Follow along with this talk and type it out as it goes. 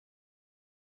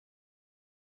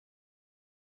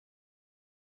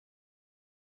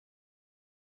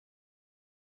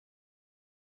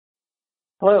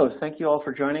Hello, thank you all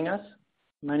for joining us.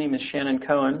 My name is Shannon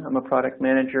Coen. I'm a product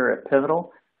manager at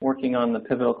Pivotal, working on the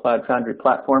Pivotal Cloud Foundry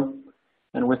platform.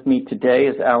 And with me today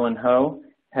is Alan Ho,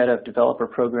 head of developer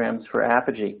programs for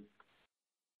Apigee.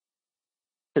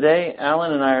 Today,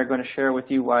 Alan and I are going to share with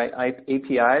you why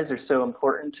APIs are so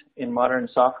important in modern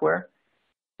software,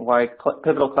 why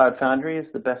Pivotal Cloud Foundry is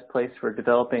the best place for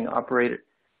developing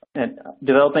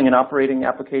and operating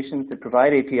applications that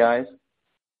provide APIs,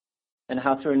 and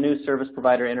how through a new service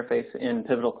provider interface in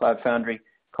Pivotal Cloud Foundry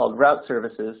called Route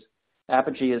Services,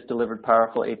 Apigee has delivered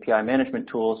powerful API management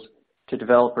tools to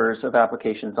developers of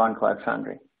applications on Cloud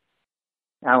Foundry.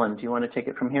 Alan, do you want to take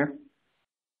it from here?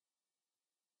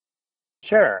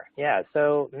 Sure, yeah.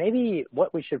 So maybe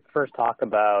what we should first talk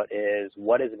about is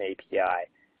what is an API?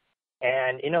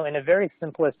 And, in a very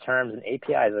simplest terms, an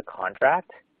API is a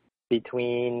contract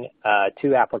between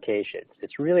two applications.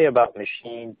 It's really about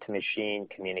machine-to-machine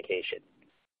communication.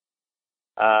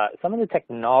 Some of the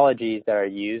technologies that are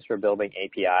used for building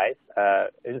APIs,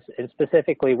 and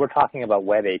specifically, we're talking about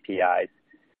web APIs.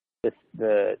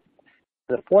 The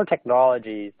four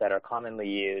technologies that are commonly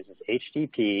used is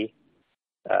HTTP,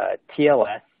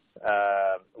 TLS,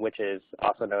 which is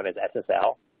also known as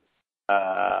SSL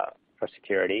for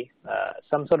security,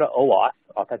 some sort of OAuth,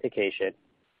 authentication,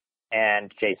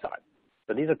 and JSON.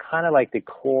 So these are kind of like the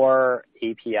core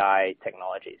API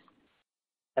technologies.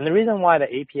 And the reason why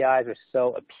the APIs are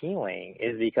so appealing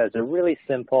is because they're really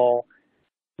simple,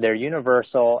 they're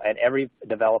universal, and every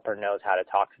developer knows how to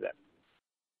talk to them.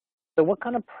 So what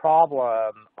kind of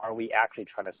problem are we actually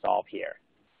trying to solve here?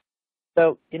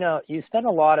 So, you spend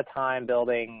a lot of time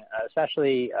building,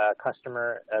 especially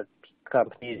customer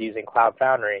companies using Cloud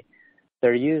Foundry,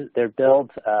 they're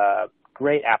built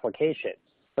great applications.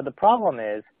 But the problem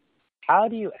is, how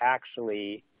do you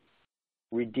actually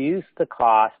reduce the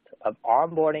cost of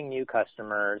onboarding new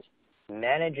customers,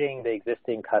 managing the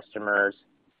existing customers,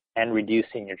 and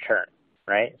reducing your churn,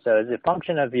 right? So as a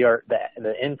function of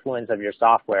the influence of your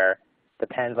software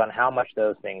depends on how much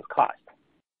those things cost.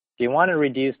 So you want to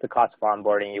reduce the cost of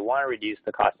onboarding, you want to reduce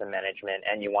the cost of management,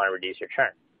 and you want to reduce your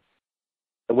churn.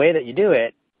 The way that you do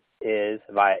it is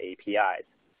via APIs.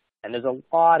 And there's a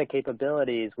lot of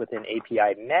capabilities within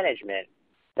API management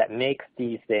that makes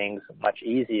these things much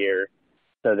easier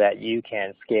so that you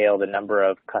can scale the number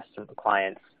of custom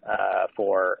clients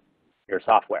for your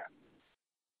software.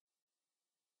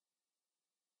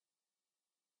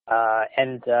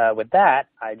 With that,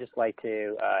 I'd just like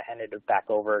to hand it back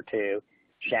over to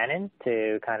Shannon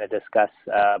to kind of discuss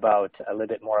a little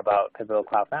bit more about Pivotal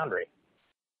Cloud Foundry.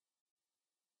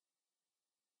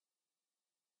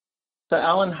 So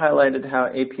Alan highlighted how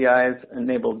APIs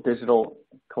enable digital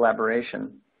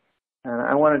collaboration. And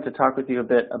I wanted to talk with you a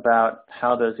bit about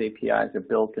how those APIs are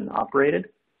built and operated.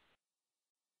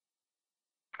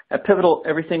 At Pivotal,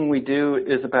 everything we do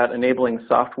is about enabling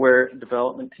software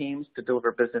development teams to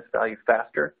deliver business value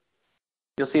faster.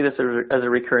 You'll see this as a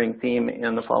recurring theme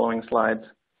in the following slides.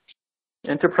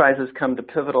 Enterprises come to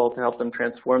Pivotal to help them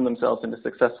transform themselves into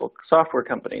successful software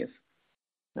companies.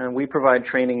 And we provide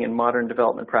training in modern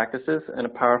development practices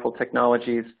and powerful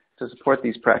technologies to support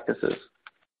these practices.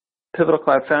 Pivotal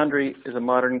Cloud Foundry is a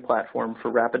modern platform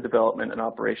for rapid development and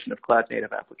operation of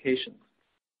cloud-native applications.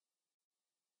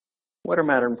 What are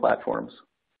modern platforms?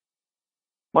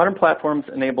 Modern platforms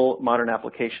enable modern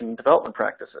application development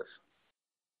practices.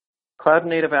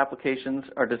 Cloud-native applications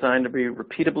are designed to be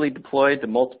repeatably deployed to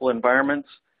multiple environments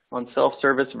on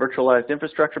self-service virtualized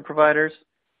infrastructure providers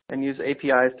and use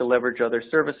APIs to leverage other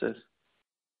services.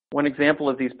 One example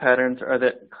of these patterns are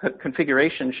that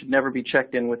configuration should never be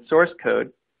checked in with source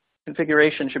code.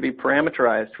 Configuration should be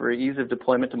parameterized for ease of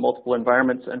deployment to multiple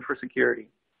environments and for security.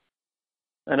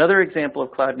 Another example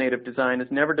of cloud-native design is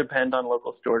never depend on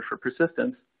local storage for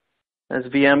persistence, as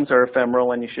VMs are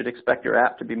ephemeral and you should expect your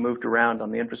app to be moved around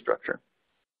on the infrastructure.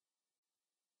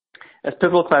 As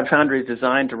Pivotal Cloud Foundry is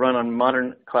designed to run on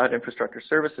modern cloud infrastructure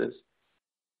services,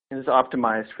 it is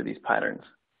optimized for these patterns.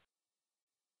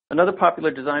 Another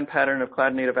popular design pattern of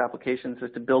cloud-native applications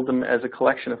is to build them as a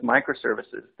collection of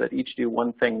microservices that each do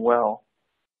one thing well.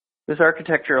 This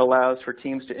architecture allows for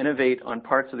teams to innovate on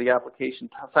parts of the application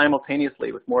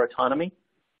simultaneously with more autonomy,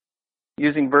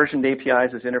 using versioned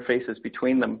APIs as interfaces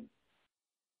between them.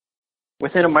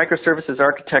 Within a microservices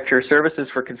architecture, services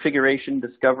for configuration,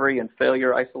 discovery, and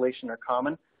failure isolation are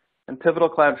common, and Pivotal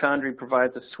Cloud Foundry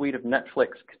provides a suite of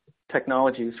Netflix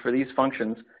technologies for these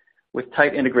functions with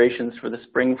tight integrations for the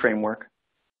Spring framework.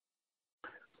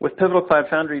 With Pivotal Cloud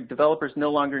Foundry, developers no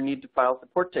longer need to file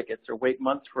support tickets or wait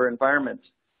months for environments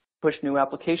to push new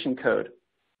application code.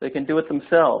 They can do it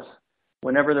themselves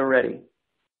whenever they're ready.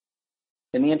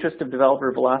 In the interest of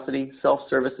developer velocity,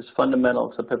 self-service is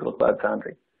fundamental to Pivotal Cloud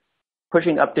Foundry.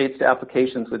 Pushing updates to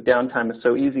applications with downtime is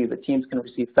so easy that teams can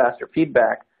receive faster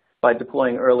feedback by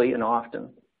deploying early and often.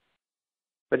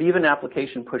 But even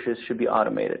application pushes should be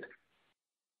automated.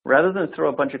 Rather than throw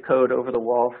a bunch of code over the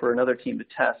wall for another team to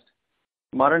test,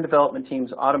 modern development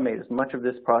teams automate as much of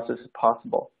this process as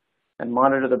possible and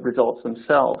monitor the results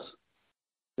themselves.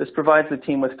 This provides the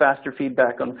team with faster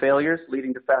feedback on failures,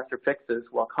 leading to faster fixes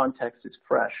while context is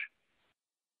fresh.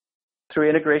 Through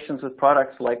integrations with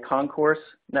products like Concourse,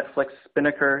 Netflix,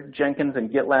 Spinnaker, Jenkins, and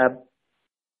GitLab,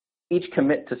 each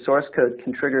commit to source code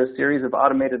can trigger a series of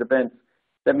automated events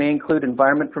that may include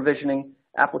environment provisioning,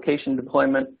 application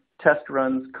deployment, test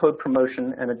runs, code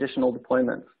promotion, and additional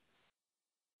deployments.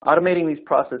 Automating these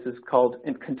processes is called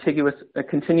a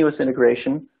continuous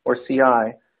integration, or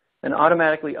CI, and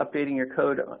automatically updating your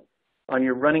code on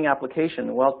your running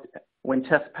application when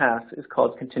tests pass is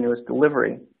called continuous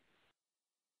delivery.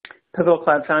 Pivotal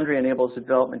Cloud Foundry enables the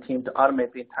development team to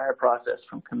automate the entire process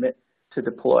from commit to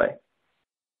deploy.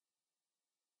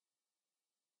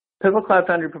 Pivotal Cloud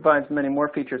Foundry provides many more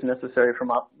features necessary for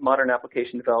modern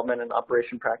application development and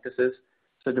operation practices,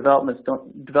 so development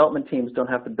teams don't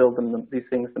have to build these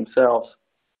things themselves.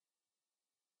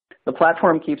 The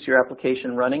platform keeps your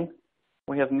application running.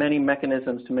 We have many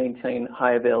mechanisms to maintain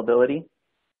high availability.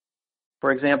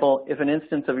 For example, if an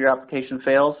instance of your application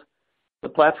fails, the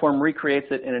platform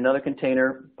recreates it in another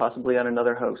container, possibly on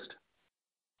another host.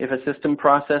 If a system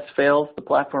process fails, the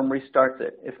platform restarts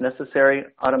it, if necessary,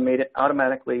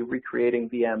 automatically recreating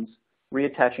VMs,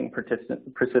 reattaching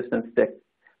persistent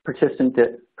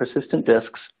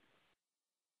disks,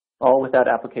 all without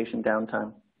application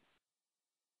downtime.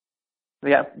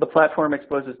 The platform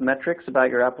exposes metrics about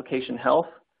your application health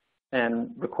and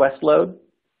request load.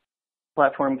 The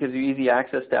platform gives you easy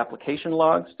access to application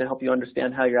logs to help you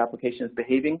understand how your application is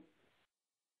behaving.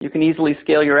 You can easily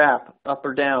scale your app up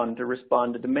or down to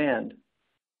respond to demand.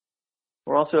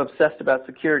 We're also obsessed about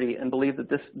security and believe that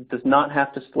this does not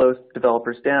have to slow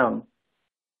developers down.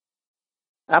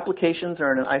 Applications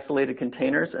are in isolated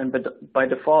containers and by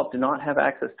default do not have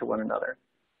access to one another.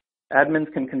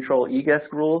 Admins can control egress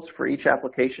rules for each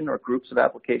application or groups of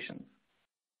applications.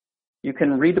 You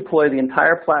can redeploy the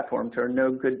entire platform to a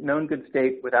known good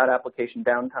state without application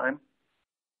downtime.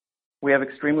 We have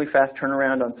extremely fast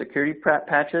turnaround on security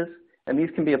patches, and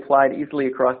these can be applied easily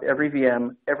across every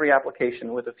VM, every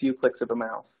application with a few clicks of a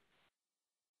mouse.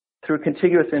 Through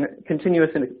continuous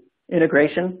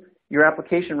integration, your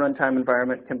application runtime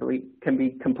environment can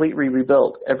be completely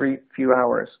rebuilt every few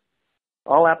hours.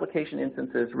 All application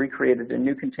instances recreated in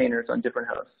new containers on different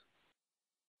hosts.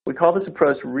 We call this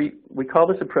approach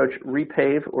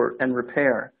repave and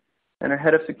repair. And our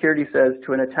head of security says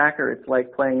to an attacker, it's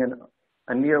like playing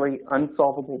a nearly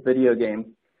unsolvable video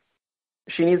game.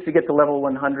 She needs to get to level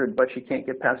 100, but she can't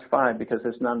get past 5 because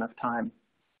there's not enough time.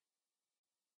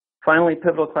 Finally,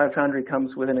 Pivotal Cloud Foundry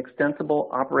comes with an extensible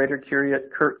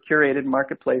operator-curated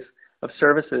marketplace of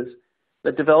services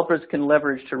that developers can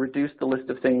leverage to reduce the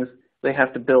list of things they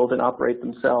have to build and operate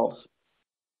themselves.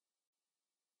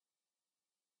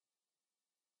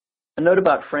 A note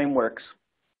about frameworks.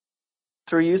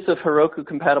 Through use of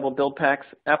Heroku-compatible build packs,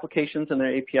 applications and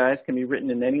their APIs can be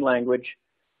written in any language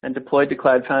and deployed to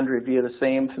Cloud Foundry via the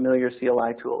same familiar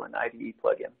CLI tool and IDE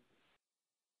plugin.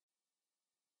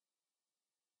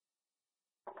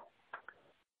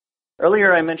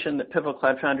 Earlier, I mentioned that Pivotal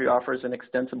Cloud Foundry offers an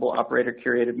extensible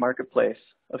operator-curated marketplace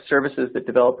of services that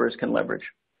developers can leverage.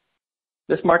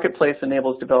 This marketplace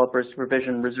enables developers to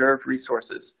provision reserved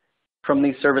resources from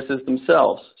these services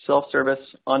themselves, self-service,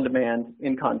 on-demand,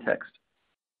 in context.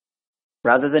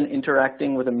 Rather than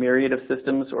interacting with a myriad of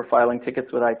systems or filing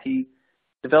tickets with IT,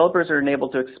 developers are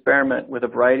enabled to experiment with a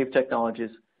variety of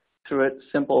technologies through a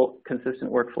simple,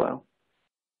 consistent workflow.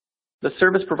 The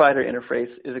service provider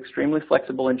interface is extremely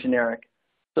flexible and generic,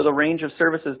 so the range of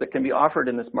services that can be offered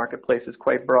in this marketplace is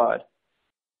quite broad.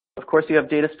 Of course, you have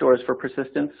data stores for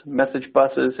persistence, message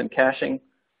buses, and caching,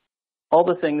 all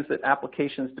the things that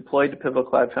applications deployed to Pivotal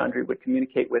Cloud Foundry would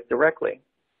communicate with directly.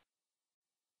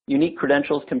 Unique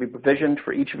credentials can be provisioned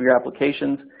for each of your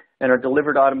applications and are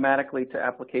delivered automatically to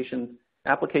application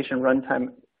runtime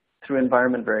through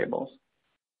environment variables.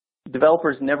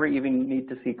 Developers never even need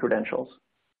to see credentials.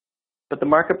 But the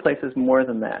marketplace is more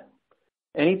than that.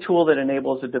 Any tool that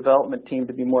enables a development team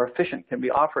to be more efficient can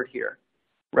be offered here,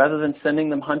 rather than sending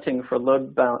them hunting for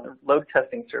load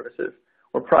testing services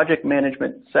or project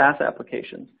management SaaS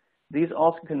applications. These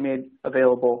also can be made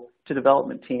available to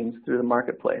development teams through the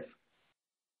marketplace.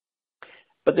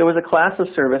 But there was a class of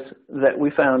service that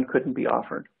we found couldn't be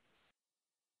offered.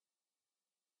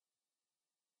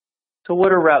 So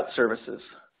what are route services?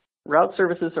 Route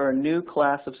services are a new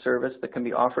class of service that can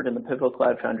be offered in the Pivotal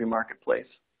Cloud Foundry marketplace.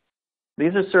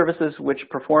 These are services which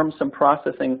perform some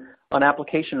processing on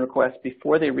application requests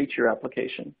before they reach your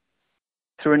application.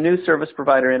 Through a new service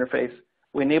provider interface,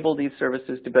 we enable these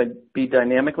services to be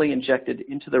dynamically injected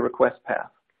into the request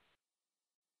path.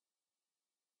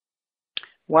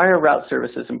 Why are route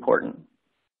services important?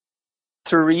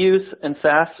 Through reuse and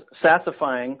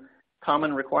SaaSifying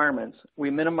common requirements, we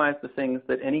minimize the things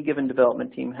that any given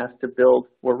development team has to build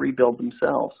or rebuild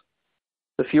themselves.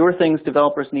 The fewer things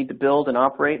developers need to build and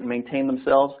operate and maintain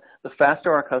themselves, the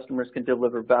faster our customers can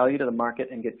deliver value to the market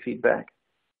and get feedback.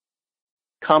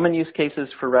 Common use cases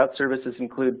for route services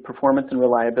include performance and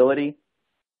reliability.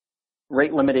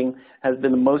 Rate limiting has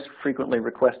been the most frequently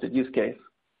requested use case.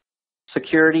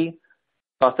 Security,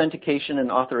 authentication,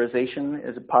 and authorization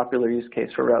is a popular use case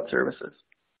for route services.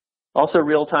 Also,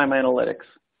 real-time analytics.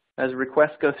 As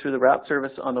requests go through the route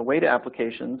service on the way to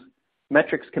applications,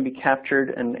 metrics can be captured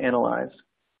and analyzed.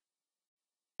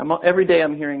 Every day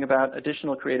I'm hearing about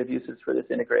additional creative uses for this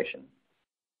integration.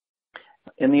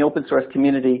 In the open source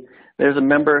community, there's a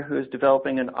member who is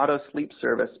developing an auto sleep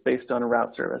service based on a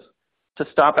route service to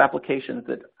stop applications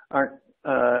that are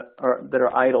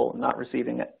idle, not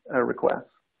receiving requests.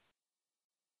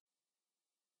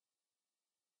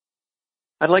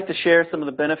 I'd like to share some of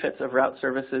the benefits of route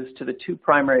services to the two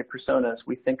primary personas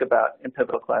we think about in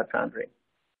Pivotal Cloud Foundry.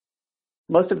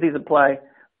 Most of these apply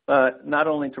not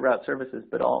only to route services,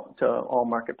 but to all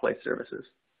marketplace services.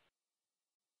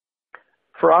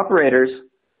 For operators,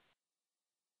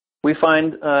 we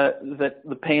find that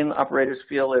the pain operators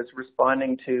feel is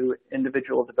responding to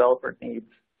individual developer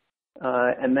needs,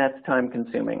 and that's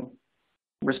time-consuming.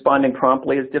 Responding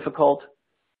promptly is difficult,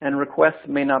 and requests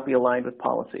may not be aligned with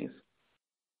policies.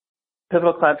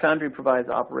 Pivotal Cloud Foundry provides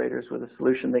operators with a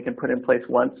solution they can put in place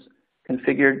once,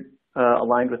 configured,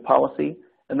 aligned with policy,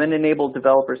 and then enable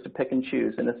developers to pick and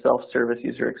choose in a self-service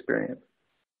user experience.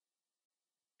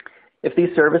 If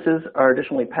these services are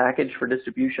additionally packaged for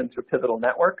distribution through Pivotal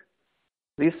Network,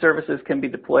 these services can be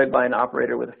deployed by an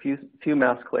operator with a few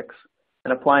mouse clicks,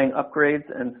 and applying upgrades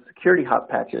and security hop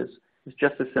patches is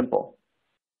just as simple.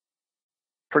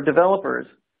 For developers,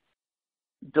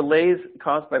 delays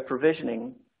caused by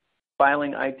provisioning,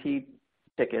 filing IT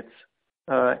tickets,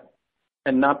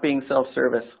 and not being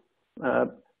self-service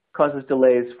causes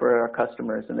delays for our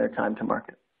customers and their time to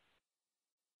market.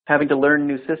 Having to learn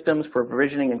new systems for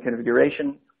provisioning and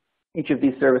configuration, each of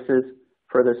these services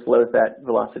further slows that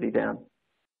velocity down.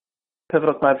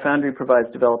 Pivotal Cloud Foundry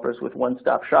provides developers with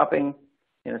one-stop shopping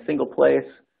in a single place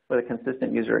with a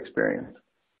consistent user experience.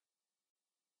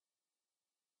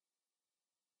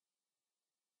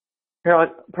 Here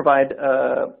I'll provide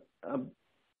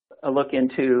a look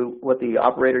into what the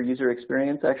operator user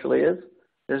experience actually is.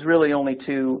 There's really only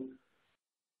two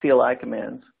CLI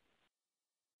commands.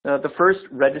 The first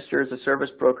registers a service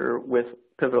broker with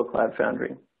Pivotal Cloud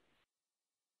Foundry.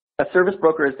 A service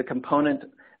broker is the component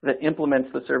that implements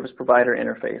the service provider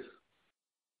interface.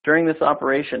 During this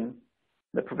operation,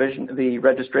 the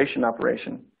registration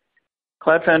operation,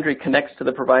 Cloud Foundry connects to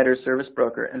the provider's service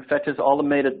broker and fetches all the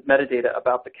metadata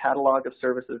about the catalog of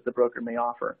services the broker may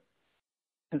offer.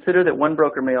 Consider that one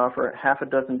broker may offer half a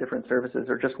dozen different services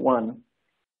or just one.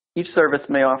 Each service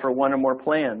may offer one or more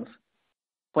plans,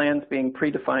 plans being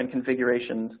predefined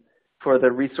configurations for the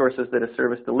resources that a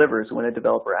service delivers when a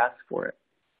developer asks for it.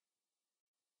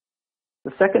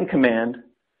 The second command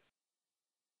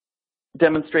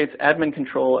demonstrates admin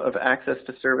control of access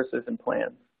to services and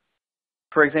plans.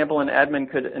 For example, an admin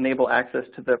could enable access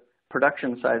to the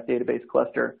production-sized database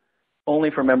cluster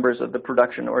only for members of the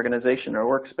production organization or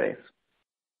workspace.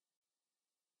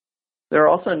 There are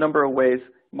also a number of ways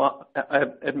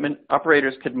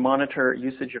operators could monitor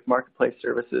usage of marketplace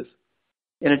services.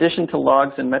 In addition to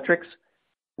logs and metrics,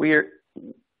 we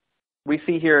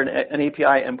see here an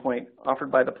API endpoint offered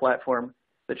by the platform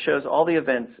that shows all the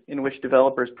events in which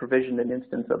developers provisioned an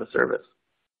instance of a service.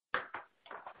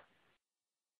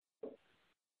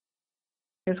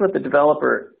 Here's what the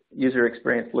developer user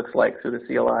experience looks like through the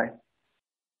CLI.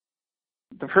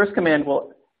 The first command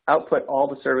will output all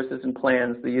the services and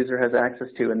plans the user has access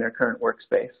to in their current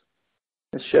workspace.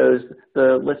 This shows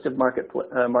the list of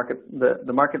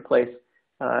the marketplace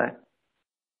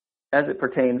as it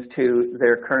pertains to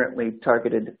their currently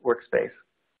targeted workspace.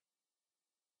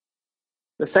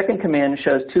 The second command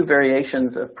shows two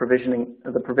variations of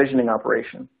the provisioning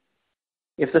operation.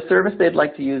 If the service they'd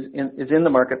like to use is in the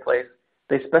marketplace,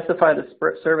 they specify the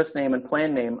service name and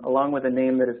plan name along with a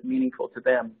name that is meaningful to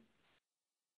them.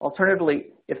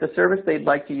 Alternatively, if the service they'd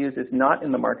like to use is not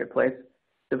in the marketplace,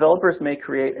 developers may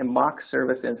create a mock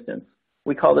service instance.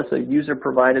 We call this a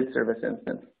user-provided service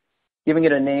instance, giving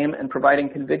it a name and providing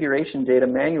configuration data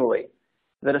manually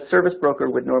that a service broker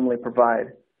would normally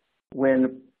provide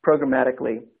when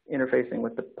programmatically interfacing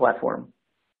with the platform.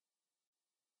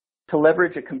 To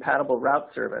leverage a compatible route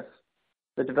service,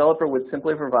 the developer would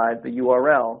simply provide the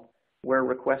URL where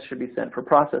requests should be sent for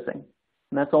processing.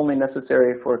 And that's only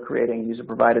necessary for creating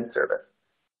user-provided service.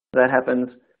 That happens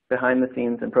behind the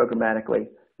scenes and programmatically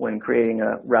when creating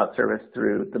a route service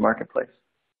through the marketplace.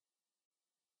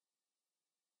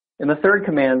 In the third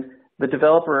command, the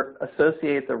developer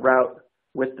associates a route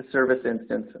with the service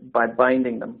instance by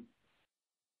binding them.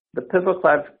 The Pivotal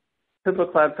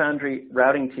Cloud Foundry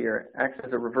routing tier acts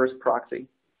as a reverse proxy,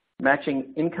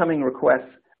 matching incoming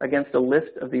requests against a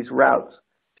list of these routes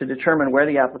to determine where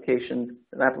the application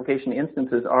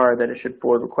instances are that it should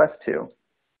forward requests to.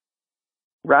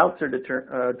 Routes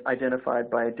are identified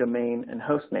by a domain and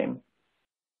host name.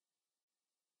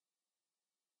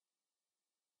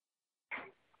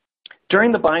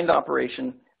 During the bind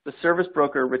operation, the service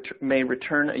broker may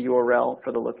return a URL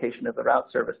for the location of the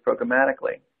route service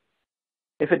programmatically.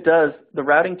 If it does, the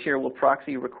routing tier will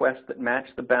proxy requests that match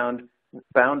the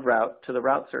bound route to the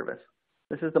route service.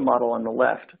 This is the model on the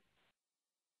left.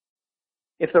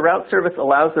 If the route service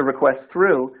allows the request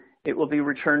through, it will be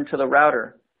returned to the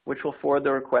router, which will forward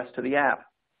the request to the app.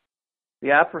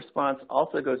 The app response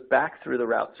also goes back through the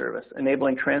route service,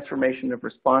 enabling transformation of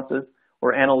responses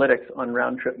or analytics on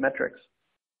round-trip metrics.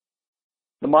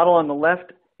 The model on the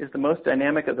left is the most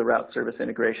dynamic of the route service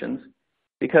integrations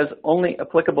because only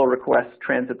applicable requests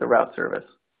transit the route service.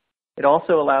 It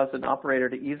also allows an operator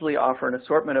to easily offer an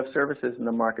assortment of services in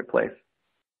the marketplace.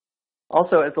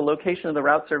 Also, as the location of the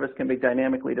route service can be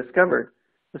dynamically discovered,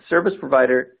 the service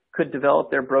provider could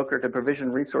develop their broker to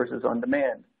provision resources on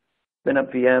demand, spin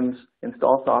up VMs,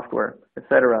 install software,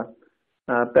 etc.,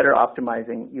 better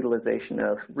optimizing utilization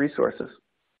of resources.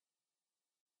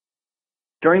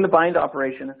 During the bind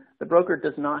operation, the broker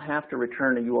does not have to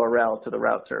return a URL to the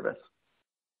route service.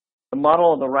 The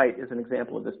model on the right is an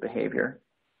example of this behavior.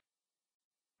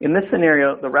 In this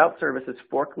scenario, the route service is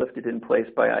forklifted in place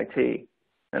by IT,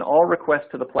 and all requests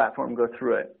to the platform go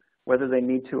through it, whether they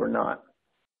need to or not.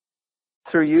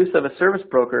 Through use of a service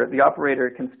broker, the operator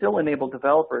can still enable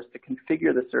developers to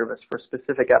configure the service for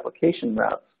specific application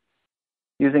routes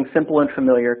using simple and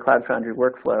familiar Cloud Foundry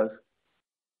workflows.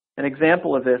 As an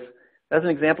example of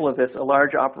this, a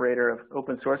large operator of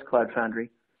open source Cloud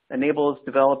Foundry enables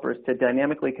developers to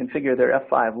dynamically configure their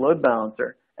F5 load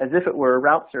balancer as if it were a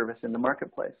route service in the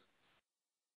marketplace.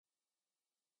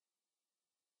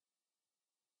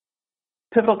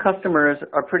 Pivotal customers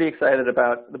are pretty excited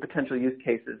about the potential use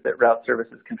cases that route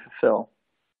services can fulfill.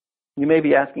 You may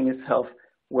be asking yourself,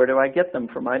 where do I get them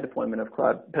for my deployment of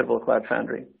Pivotal Cloud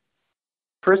Foundry?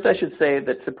 First, I should say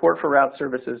that support for route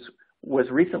services was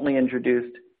recently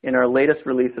introduced in our latest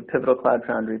release of Pivotal Cloud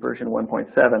Foundry version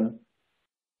 1.7,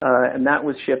 and that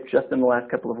was shipped just in the last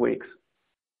couple of weeks.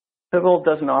 Pivotal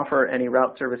doesn't offer any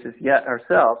route services yet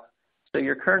ourselves, so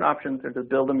your current options are to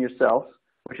build them yourself,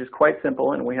 which is quite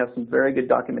simple, and we have some very good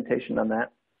documentation on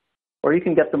that. Or you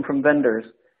can get them from vendors,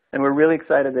 and we're really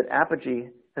excited that Apigee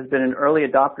has been an early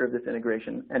adopter of this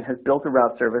integration and has built a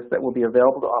route service that will be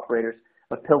available to operators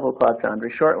of Pivotal Cloud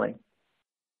Foundry shortly.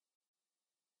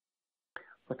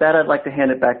 With that, I'd like to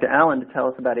hand it back to Alan to tell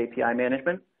us about API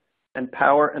management and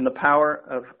the power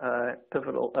of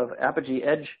Apigee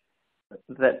Edge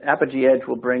that Apigee Edge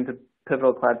will bring to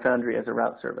Pivotal Cloud Foundry as a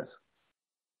route service.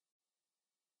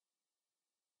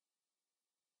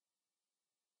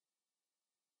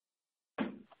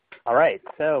 All right,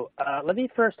 so let me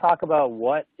first talk about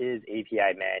what is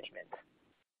API management.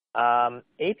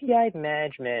 API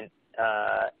management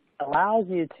allows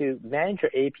you to manage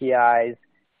your APIs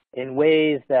in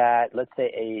ways that, let's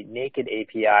say, a naked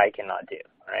API cannot do.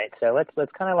 All right, so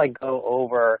let's kind of like go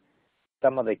over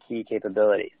some of the key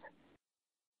capabilities.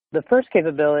 The first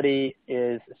capability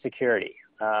is security.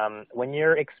 When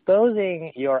you're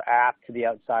exposing your app to the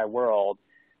outside world,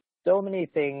 so many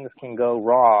things can go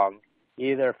wrong,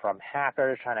 either from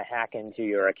hackers trying to hack into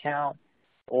your account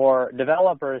or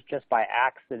developers just by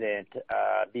accident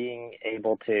being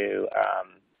able to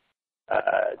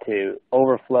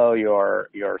overflow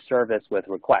your service with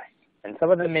requests. And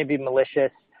some of them may be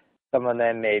malicious, some of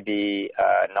them may be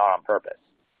not on purpose.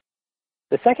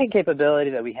 The second capability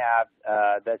that we have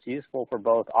that's useful for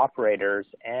both operators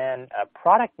and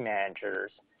product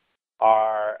managers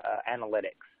are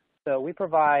analytics. So we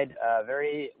provide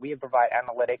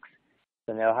analytics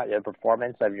to know how the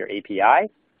performance of your API,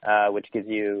 which gives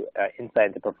you insight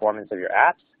into performance of your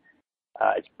apps.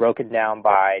 It's broken down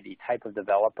by the type of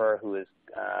developer who is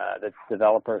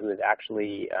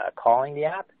actually calling the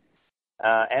app.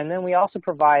 And then we also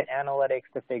provide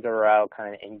analytics to figure out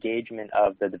kind of engagement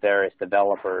of the various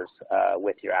developers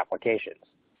with your applications.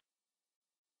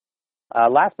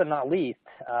 Last but not least,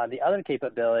 the other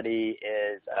capability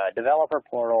is developer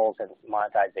portals and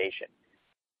monetization.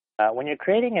 When you're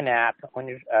creating an app, when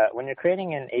you're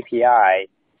creating an API,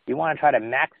 you want to try to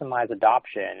maximize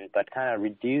adoption, but kind of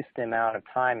reduce the amount of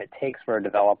time it takes for a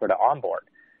developer to onboard.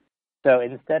 So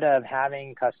instead of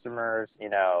having customers,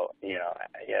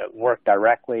 work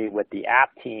directly with the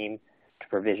app team to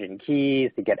provision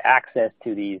keys to get access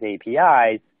to these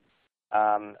APIs,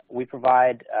 we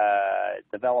provide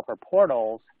developer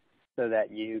portals so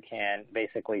that you can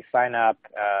basically sign up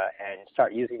and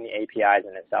start using the APIs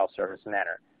in a self-service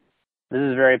manner. This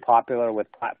is very popular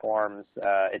with platforms.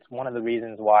 It's one of the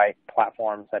reasons why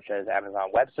platforms such as Amazon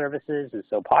Web Services is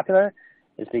so popular,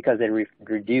 is because they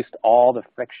reduced all the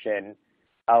friction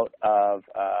out of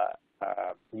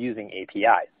using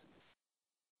APIs.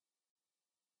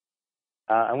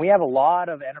 And we have a lot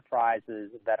of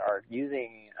enterprises that are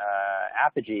using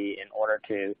Apigee in order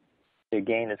to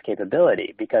gain this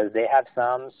capability, because they have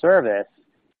some service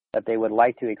that they would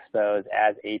like to expose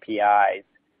as APIs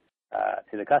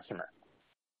to the customer.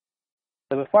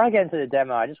 So before I get into the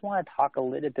demo, I just want to talk a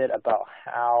little bit about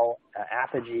how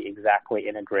Apigee exactly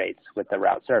integrates with the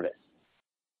route service.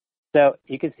 So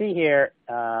you can see here,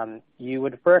 you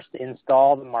would first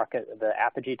install the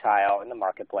Apigee tile in the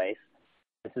marketplace.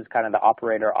 This is kind of the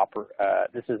operator.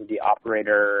 This is the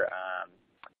operator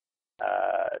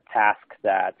task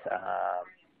that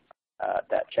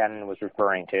that Shannon was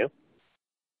referring to.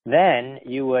 Then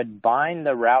you would bind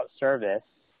the route service.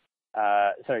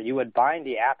 You would bind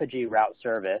the Apigee route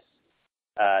service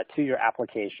to your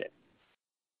application.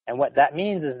 And what that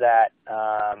means is that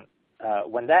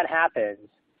when that happens,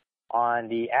 on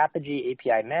the Apigee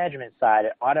API management side,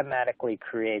 it automatically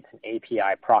creates an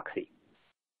API proxy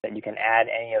that you can add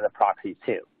any of the proxies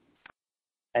to.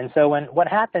 And so what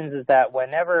happens is that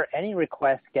whenever any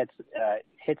request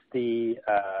hits the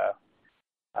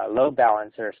load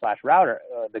balancer / router,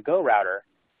 the Go router,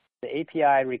 the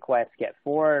API requests get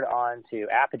forwarded on to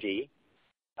Apigee.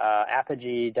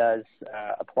 Apigee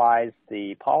applies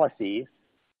the policies,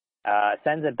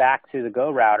 sends it back to the Go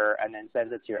router, and then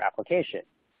sends it to your application.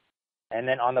 And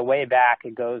then on the way back,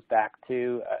 it goes back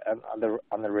to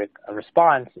on the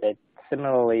response.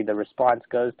 Similarly, the response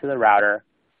goes to the router,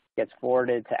 gets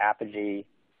forwarded to Apigee.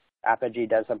 Apigee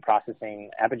does some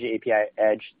processing. Apigee API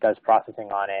Edge does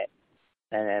processing on it,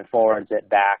 and then forwards it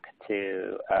back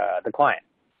to the client.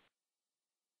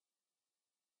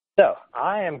 So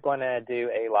I am going to do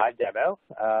a live demo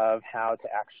of how to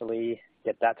actually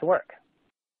get that to work.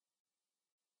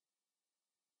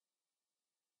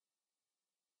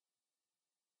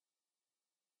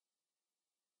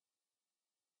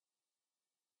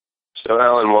 So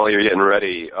Alan, while you're getting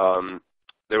ready,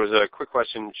 there was a quick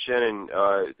question. Shannon,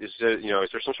 is there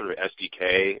some sort of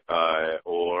SDK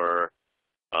or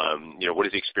what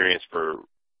does the experience for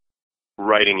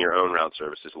writing your own route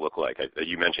services look like?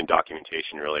 You mentioned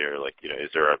documentation earlier. Is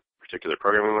there a particular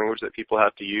programming language that people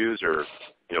have to use, or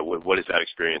what is that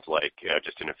experience like?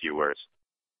 Just in a few words.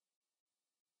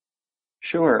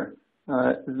 Sure.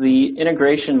 The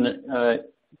integration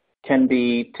can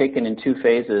be taken in two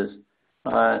phases.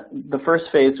 The first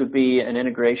phase would be an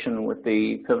integration with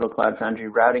the Pivotal Cloud Foundry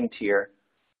routing tier,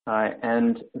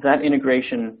 and that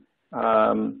integration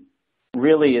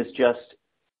really is just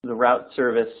the route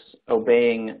service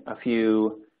obeying a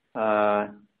few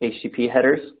HTTP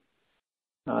headers.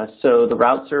 So the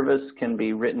route service can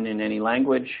be written in any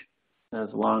language as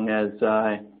long as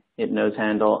it knows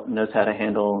how to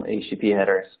handle HTTP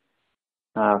headers.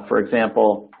 For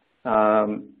example,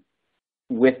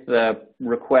 with the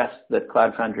request that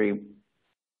Cloud Foundry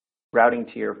routing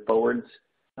tier forwards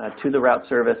to the route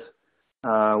service,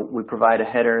 we provide a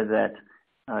header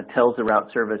that tells the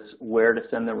route service where to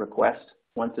send the request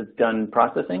once it's done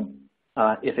processing,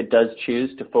 if it does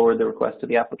choose to forward the request to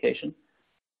the application,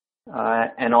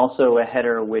 and also a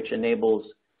header which enables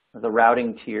the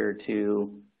routing tier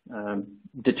to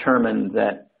determine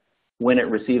that when it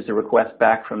receives a request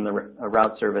back from the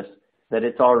route service, that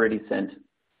it's already sent,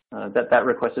 that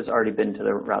request has already been to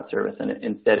the route service, and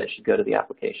instead it should go to the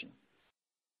application.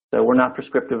 So we're not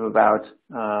prescriptive about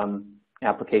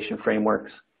application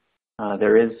frameworks.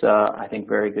 There is, I think,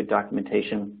 very good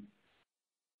documentation.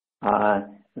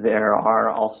 There are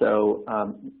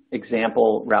also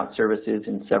example route services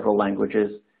in several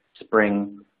languages,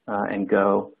 Spring and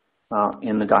Go,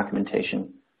 in the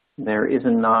documentation. There is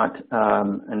not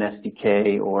an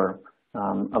SDK or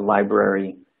a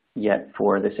library yet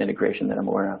for this integration that I'm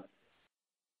aware of.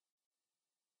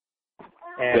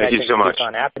 And Thank you so much.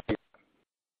 On Apigee,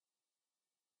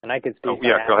 and I could speak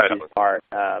yeah, on go ahead. Apigee's part.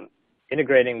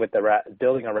 Integrating with the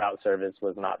building a route service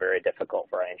was not very difficult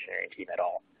for our engineering team at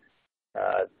all.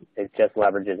 It just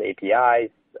leverages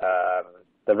APIs.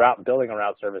 Building a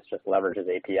route service just leverages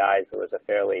APIs, so it was a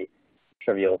fairly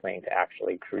trivial thing to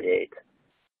actually create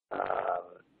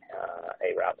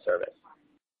a route service.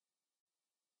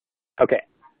 Okay,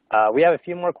 we have a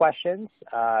few more questions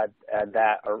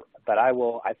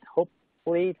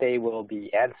hopefully they will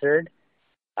be answered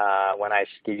when I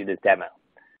give you this demo.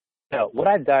 So what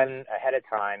I've done ahead of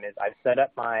time is I've set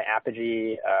up my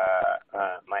Apigee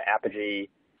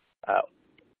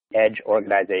Edge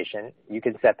organization. You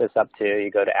can set this up too. You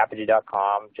go to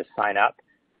apigee.com, just sign up.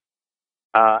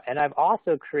 And I've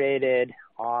also created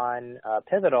on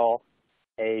Pivotal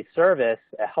a service,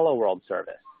 a Hello World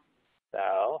service.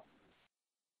 So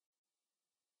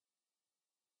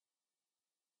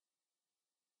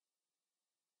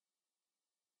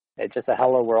it's just a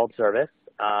Hello World service.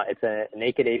 It's a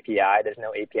naked API. There's no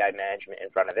API management in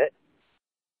front of it.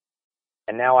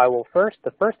 And now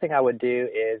the first thing I would do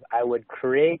is I would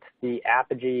create the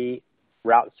Apigee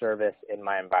route service in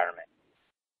my environment.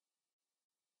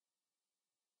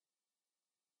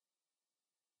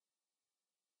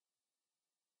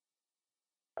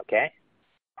 Okay.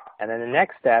 And then the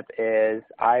next step is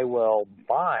I will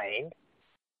bind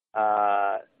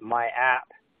my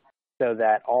app so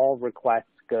that all requests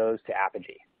goes to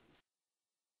Apigee.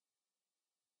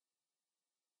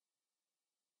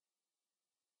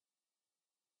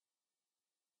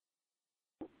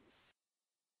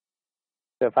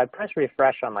 So if I press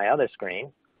refresh on my other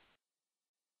screen,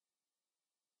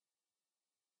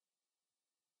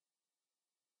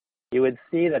 you would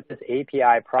see that this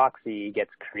API proxy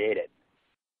gets created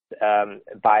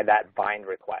by that bind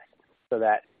request, so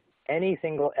that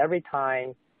every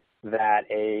time that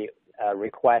a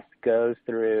request goes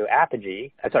through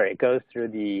Apigee, it goes through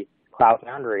the Cloud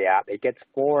Foundry app, it gets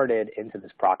forwarded into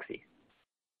this proxy.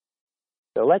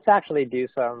 So let's actually do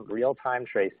some real-time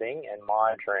tracing and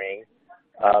monitoring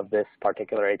of this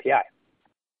particular API.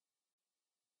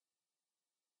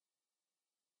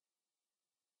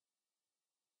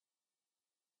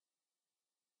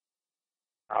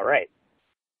 All right.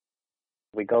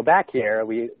 We go back here.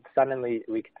 We can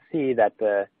see that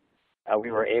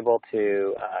we were able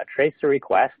to trace the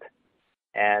request,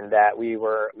 and that we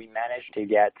managed to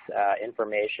get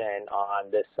information on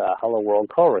this Hello World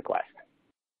call request.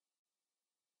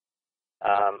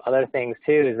 Other things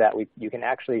too is that you can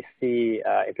actually see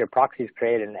if your proxy is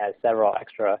created and has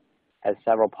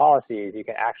several policies, you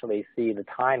can actually see the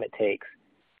time it takes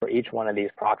for each one of these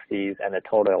proxies and the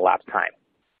total elapsed time.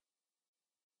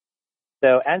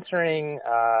 So answering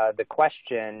the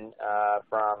question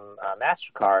from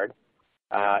MasterCard,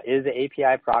 is the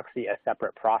API proxy a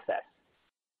separate process?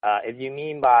 If you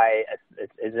mean by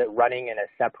is it running in a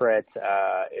separate,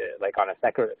 like on a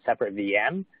separate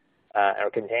VM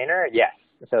or container? Yes.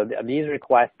 So these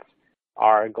requests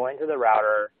are going to the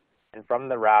router, and from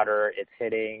the router, it's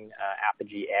hitting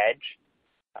Apigee Edge,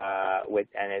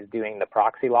 and is doing the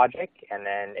proxy logic, and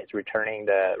then it's returning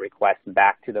the request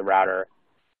back to the router,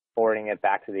 forwarding it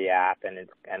back to the app, and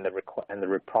the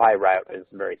reply route is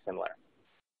very similar.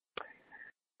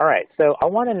 All right, so I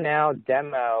want to now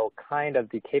demo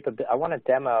I want to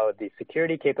demo the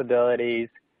security capabilities,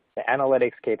 the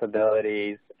analytics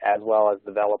capabilities, as well as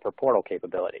developer portal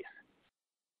capabilities.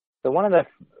 So one of the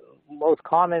most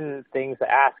common things to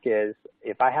ask is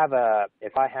if I have an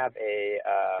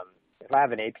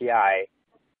API,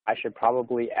 I should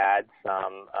probably add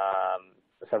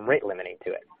some rate limiting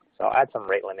to it. So I'll add some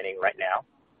rate limiting right now.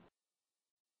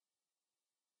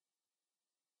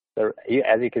 So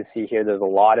as you can see here, there's a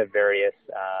lot of various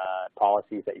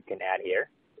policies that you can add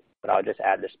here, but I'll just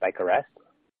add the spike arrest.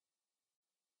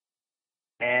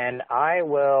 And I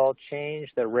will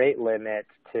change the rate limit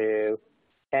to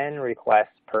 10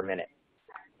 requests per minute.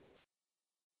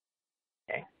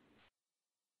 Okay.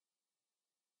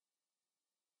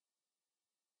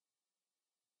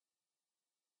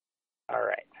 All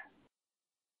right.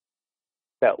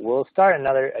 So we'll start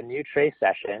a new trace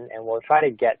session, and we'll try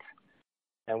to get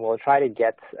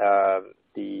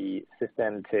the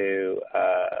system to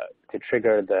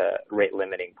trigger the rate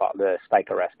limiting, the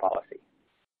spike arrest policy.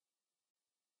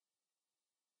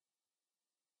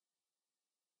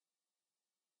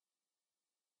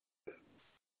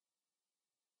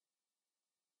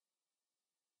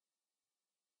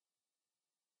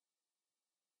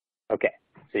 Okay,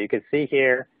 so you can see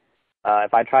here,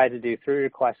 if I try to do 3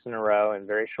 requests in a row in a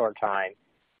very short time,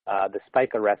 the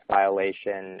spike arrest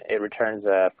violation, it returns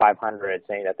a 500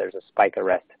 saying that there's a spike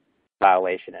arrest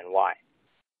violation and why.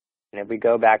 And if we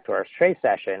go back to our stray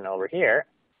session over here,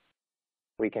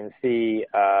 we can see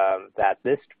that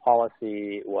this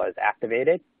policy was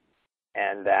activated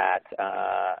and that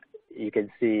you can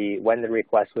see when the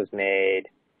request was made,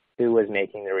 who was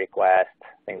making the request,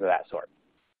 things of that sort.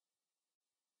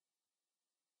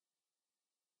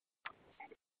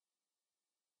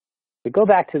 If we go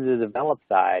back to the develop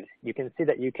side, you can see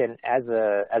that you can, as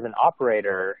an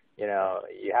operator, you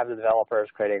have the developers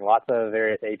creating lots of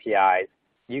various APIs.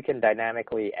 You can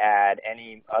dynamically add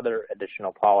any other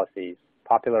additional policies.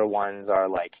 Popular ones are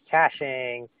like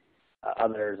caching,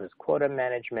 others is quota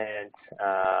management,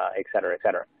 et cetera, et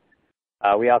cetera.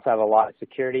 We also have a lot of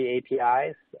security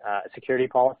APIs, security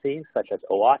policies such as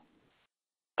OAuth.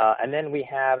 And then we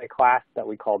have a class that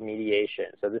we call mediation.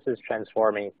 So this is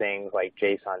transforming things like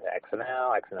JSON to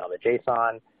XML, XML to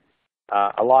JSON.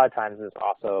 A lot of times it's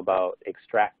also about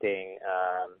extracting,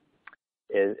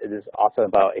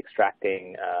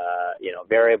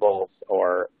 variables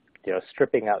or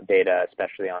stripping out data,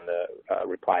 especially on the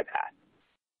reply path.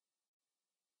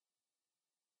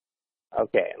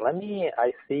 Okay,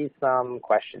 I see some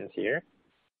questions here.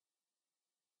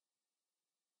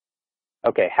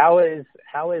 Okay, how is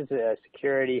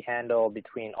security handled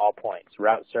between all points?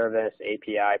 Route service,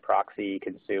 API, proxy,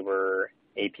 consumer,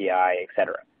 API,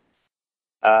 etc.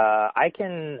 I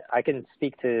can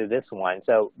speak to this one.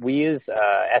 So we use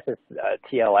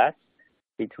TLS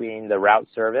between the route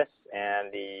service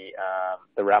and the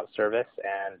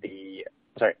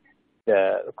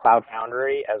Cloud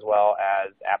Foundry as well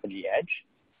as Apigee Edge.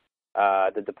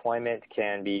 The deployment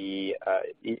can be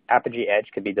Apigee Edge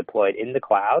could be deployed in the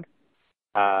cloud.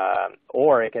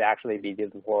 Or it could actually be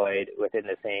deployed within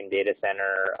the same data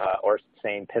center or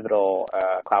same pivotal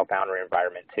Cloud Foundry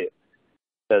environment too.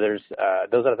 So those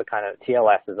are the kind of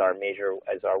TLS is our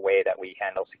way that we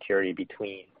handle security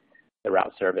between the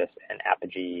route service and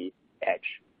Apigee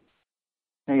Edge.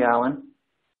 Hey, Alan.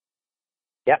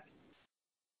 Yep.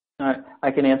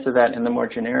 I can answer that in the more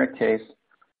generic case.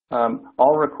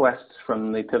 All requests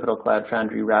from the pivotal Cloud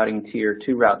Foundry routing tier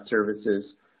to route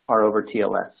services are over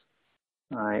TLS.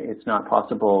 It's not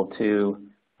possible to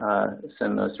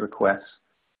send those requests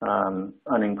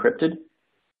unencrypted,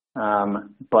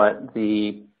 but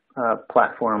the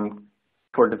platform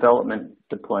for development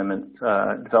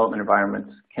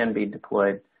environments can be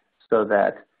deployed so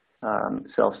that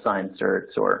self-signed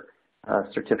certs or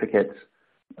certificates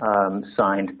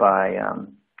signed by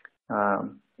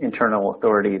internal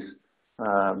authorities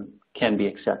can be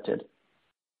accepted.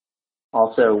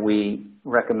 Also, we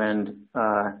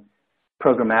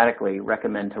programmatically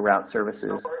recommend to route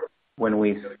services when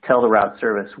we tell the route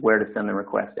service where to send the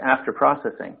request after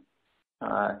processing,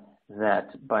 that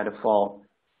by default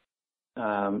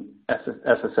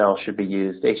SSL should be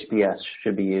used, HTTPS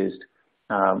should be used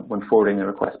when forwarding the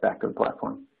request back to the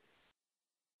platform.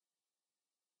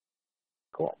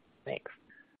 Cool, thanks.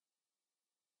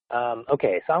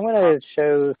 Okay, so I'm going to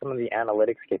show some of the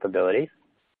analytics capabilities.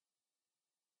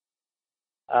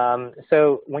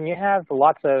 So when you have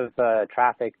lots of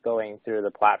traffic going through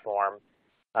the platform,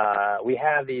 we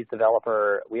have these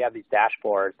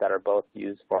dashboards that are both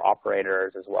used for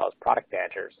operators as well as product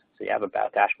managers. So you have a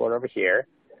dashboard over here.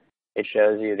 It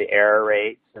shows you the error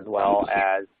rates as well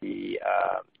as the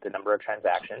number of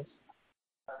transactions.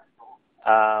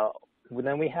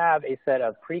 Then we have a set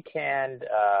of pre-canned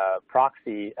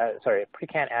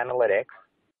pre-canned analytics.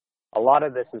 A lot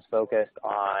of this is focused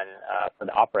on for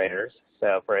the operators.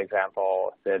 So, for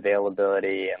example, the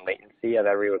availability and latency of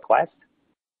every request.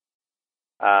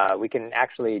 We can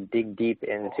actually dig deep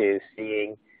into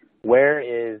seeing where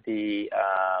is the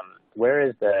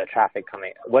traffic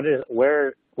coming. Where is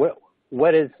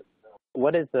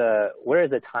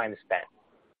the time spent?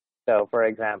 So, for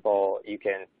example, you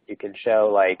can show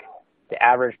like the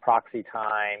average proxy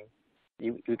time.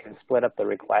 You can split up the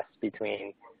requests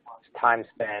between time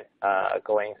spent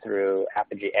going through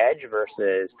Apigee Edge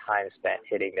versus time spent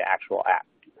hitting the actual app.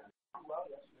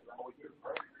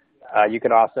 You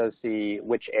can also see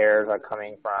which errors are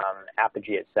coming from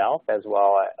Apigee itself as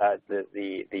well as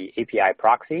the API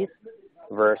proxies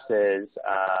versus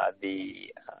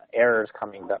the errors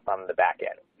coming from the back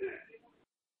end.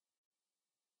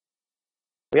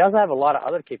 We also have a lot of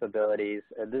other capabilities.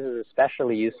 This is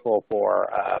especially useful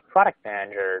for product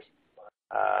managers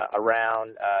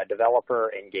around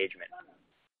developer engagement.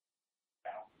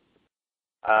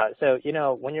 So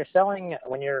when you're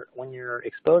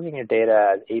exposing your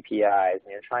data as APIs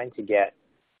and you're trying to get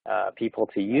people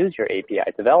to use your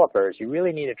API developers, you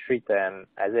really need to treat them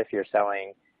as if you're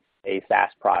selling a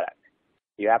SaaS product.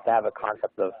 You have to have a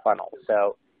concept of funnel.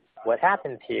 So what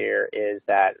happens here is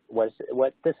that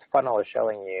what this funnel is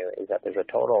showing you is that there's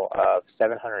a total of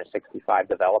 765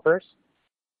 developers.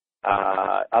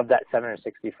 Of that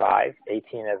 765,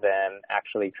 18 of them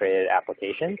actually created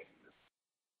applications.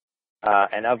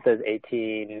 And of those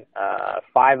 18,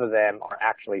 5 of them are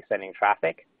actually sending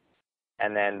traffic.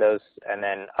 And then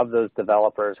of those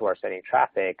developers who are sending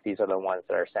traffic, these are the ones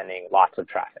that are sending lots of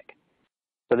traffic.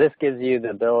 So this gives you the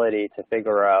ability to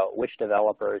figure out which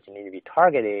developers you need to be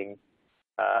targeting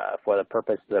for the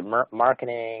purpose of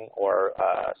marketing or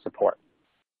support.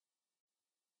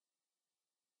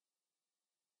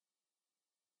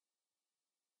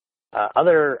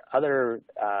 Other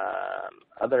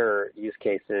use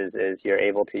cases is you're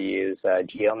able to use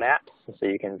geo maps, so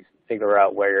you can figure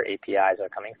out where your APIs are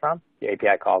coming from, your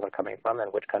API calls are coming from,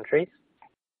 and which countries.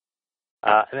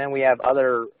 And then we have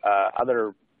other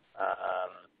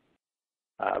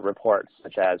reports,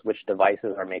 such as which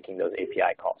devices are making those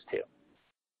API calls to.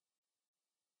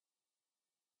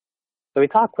 So we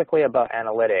talked quickly about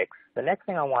analytics. The next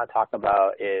thing I want to talk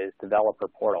about is developer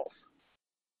portals.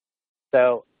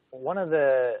 So one of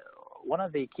the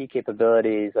key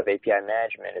capabilities of API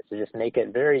management is to just make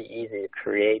it very easy to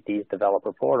create these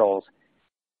developer portals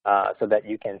so that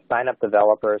you can sign up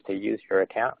developers to use your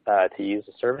account, to use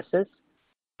the services,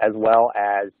 as well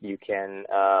as you can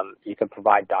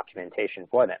provide documentation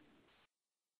for them.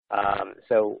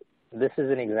 So this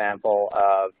is an example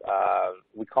of,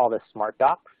 we call this Smart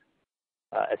Docs.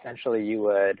 Essentially, you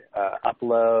would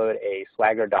upload a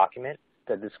Swagger document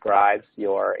that describes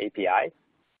your APIs,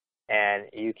 and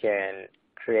you can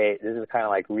create, this is kind of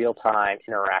like real-time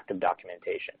interactive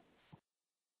documentation.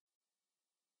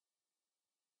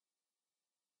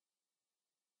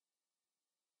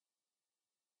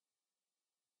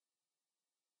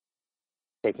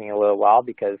 Taking a little while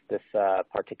because this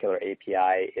particular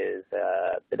API is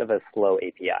a bit of a slow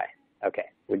API. Okay,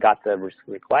 we got the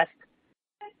request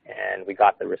and we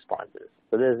got the responses.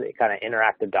 So this is a kind of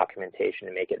interactive documentation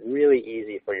to make it really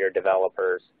easy for your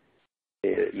developers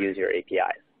to use your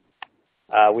APIs.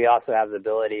 We also have the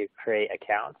ability to create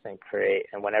accounts and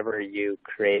whenever you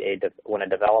create when a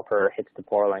developer hits the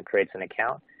portal and creates an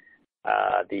account,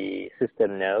 the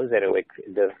system knows that it would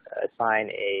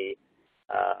assign a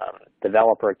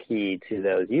developer key to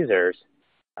those users,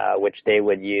 which they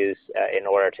would use in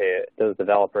order to, those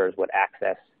developers would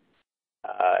access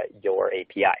your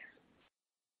APIs.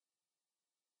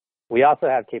 We also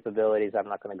have capabilities I'm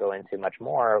not going to go into much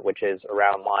more, which is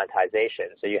around monetization.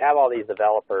 So you have all these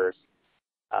developers.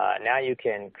 Now you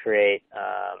can create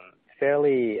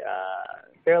fairly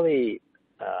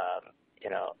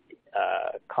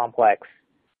complex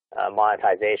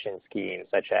monetization schemes,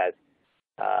 such as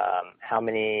how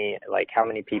many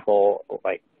people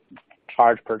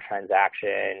charge per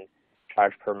transaction,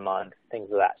 charge per month,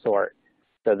 things of that sort,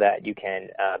 so that you can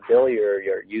bill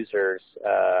your users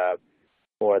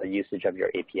for the usage of your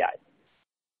APIs.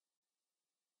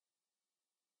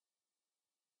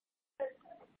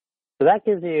 So that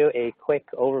gives you a quick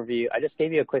overview. I just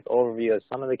gave you a quick overview of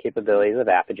some of the capabilities of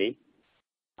Apigee.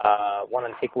 One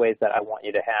of the takeaways that I want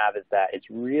you to have is that it's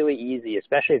really easy,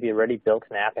 especially if you already built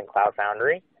an app in Cloud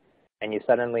Foundry and you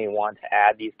suddenly want to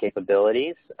add these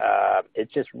capabilities.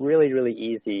 It's just really, really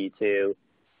easy to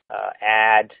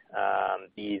add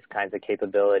these kinds of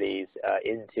capabilities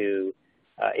into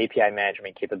API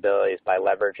management capabilities by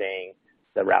leveraging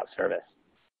the route service.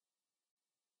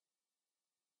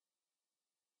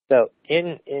 So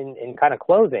in kind of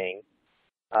closing,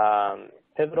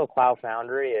 Pivotal Cloud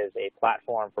Foundry is a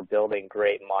platform for building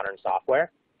great modern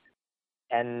software.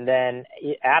 And then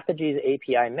Apigee's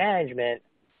API management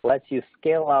lets you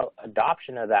scale out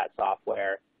adoption of that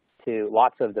software to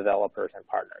lots of developers and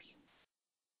partners.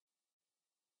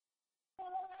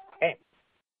 Okay.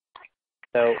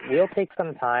 So we'll take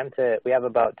some time we have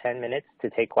about 10 minutes to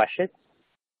take questions.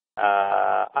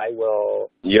 I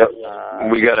will. Yep.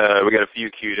 We got a few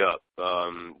queued up,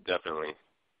 definitely.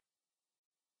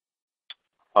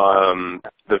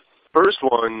 The first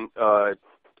one,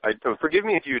 forgive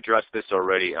me if you addressed this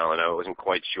already, Alan. I wasn't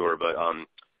quite sure, but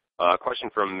a question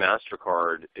from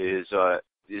MasterCard is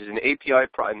an API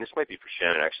and this might be for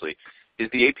Shannon actually. Is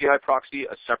the API proxy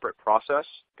a separate process?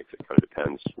 I guess it kind of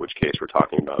depends which case we're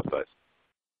talking about, but.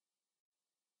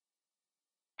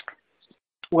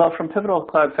 Well, from Pivotal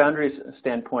Cloud Foundry's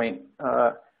standpoint,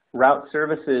 route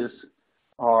services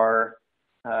are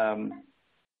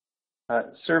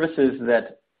services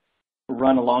that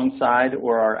run alongside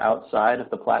or are outside of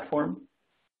the platform.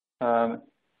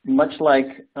 Much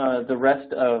like the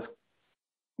rest of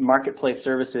marketplace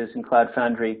services in Cloud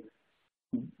Foundry,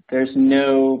 there's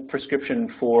no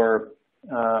prescription for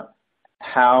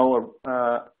how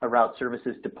a route service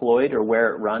is deployed or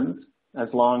where it runs, as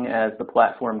long as the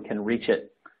platform can reach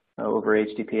it over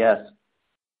HTTPS.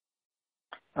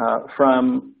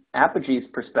 From Apigee's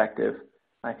perspective,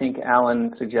 I think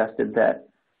Alan suggested that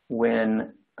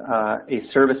when a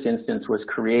service instance was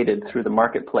created through the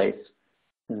marketplace,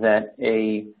 that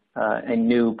a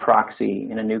new proxy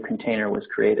in a new container was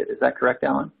created. Is that correct,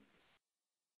 Alan?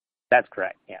 That's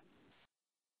correct, yeah.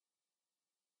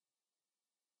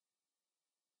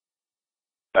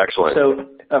 Excellent. So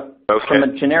okay. From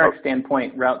a generic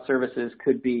standpoint, route services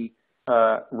could be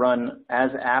run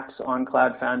as apps on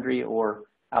Cloud Foundry or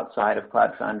outside of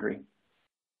Cloud Foundry.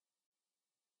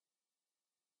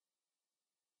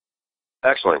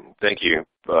 Excellent. Thank you,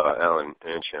 Alan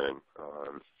and Shannon.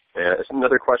 And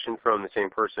another question from the same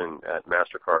person at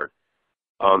MasterCard.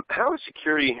 How is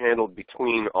security handled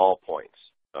between all points,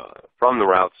 from the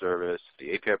route service,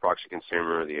 the API proxy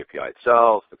consumer, the API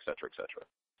itself, et cetera, et cetera?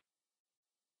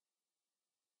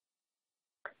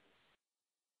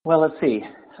 Well, let's see.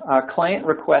 Client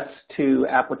requests to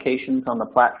applications on the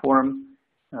platform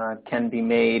can be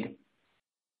made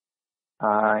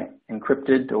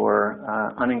encrypted or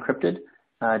unencrypted,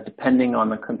 depending on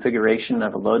the configuration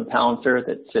of a load balancer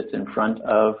that sits in front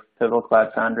of Pivotal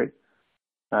Cloud Foundry.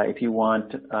 If you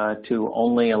want to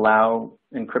only allow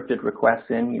encrypted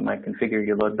requests in, you might configure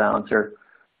your load balancer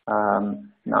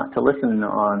not to listen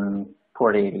on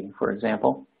port 80, for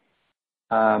example.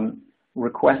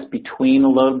 Requests between a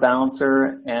load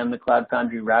balancer and the Cloud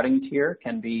Foundry routing tier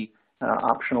can be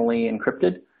optionally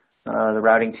encrypted. The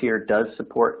routing tier does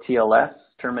support TLS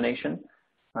termination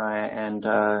and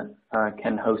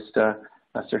can host a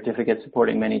certificate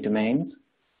supporting many domains.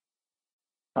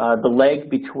 The leg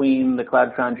between the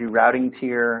Cloud Foundry routing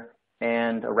tier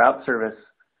and a route service,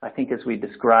 I think as we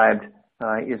described,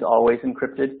 is always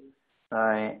encrypted,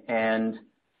 and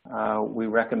we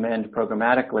recommend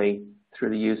programmatically through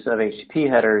the use of HTTP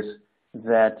headers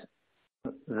that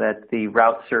the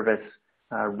route service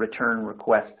return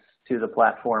requests to the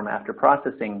platform after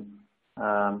processing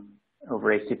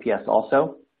over HTTPS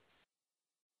also.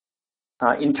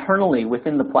 Internally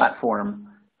within the platform,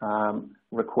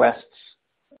 requests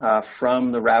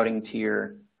from the routing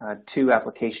tier to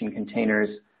application containers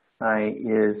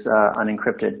is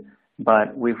unencrypted,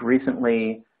 but we've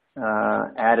recently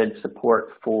added support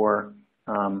for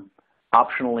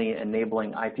optionally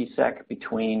enabling IPsec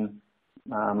between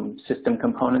system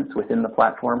components within the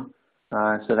platform,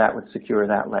 so that would secure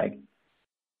that leg.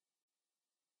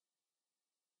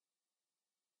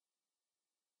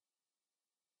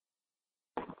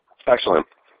 Excellent.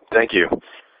 Thank you.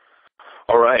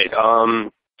 All right.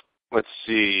 Let's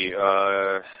see.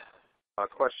 A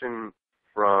question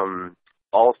from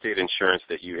Allstate Insurance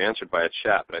that you answered by a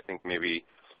chat, but I think maybe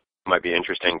might be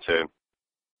interesting to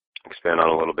expand on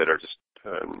a little bit or just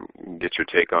get your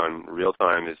take on real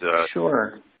time. Is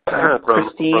sure.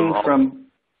 Christine from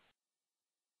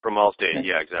Allstate.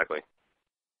 Yeah, exactly.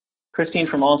 Christine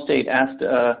from Allstate asked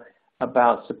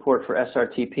about support for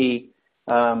SRTP.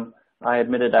 I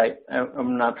admitted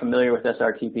I'm not familiar with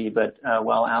SRTP, but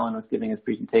while Alan was giving his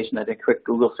presentation, I did a quick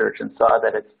Google search and saw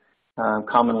that it's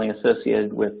commonly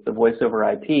associated with the voice over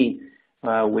IP,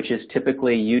 which is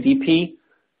typically UDP,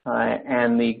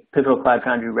 and the Pivotal Cloud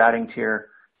Foundry routing tier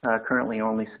currently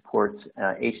only supports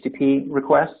HTTP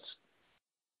requests.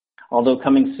 Although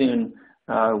coming soon,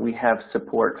 we have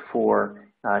support for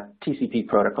TCP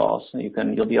protocols.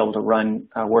 You'll be able to run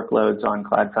workloads on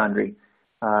Cloud Foundry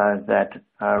that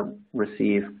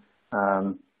receive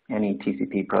any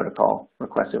TCP protocol,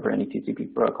 requests over any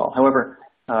TCP protocol. However,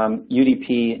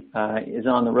 UDP is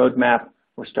on the roadmap.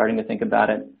 We're starting to think about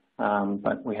it,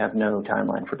 but we have no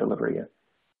timeline for delivery yet.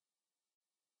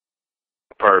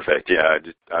 Perfect. Yeah,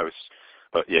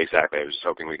 yeah, exactly. I was just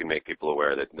hoping we can make people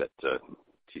aware that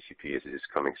TCP is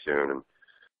coming soon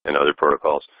and other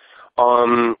protocols.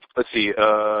 Let's see.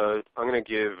 I'm going to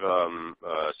give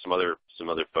some other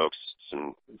folks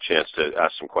some chance to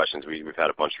ask some questions. We've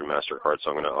had a bunch from MasterCard,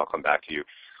 so I'll come back to you.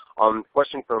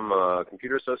 Question from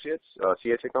Computer Associates,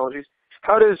 CA Technologies.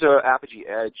 How does the Apigee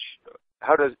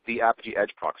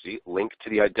Edge proxy link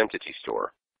to the identity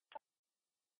store?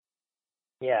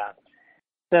 Yeah.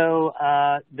 So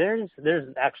there's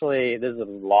a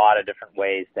lot of different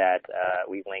ways that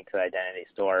we link to the identity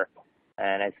store.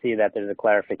 And I see that there's a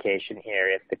clarification here.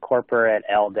 If the corporate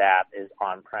LDAP is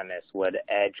on-premise, would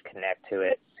Edge connect to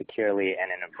it securely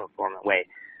and in a performant way?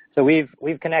 So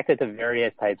we've connected to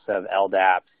various types of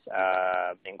LDAPs,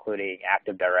 including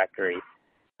Active Directory.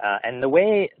 And the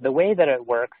way that it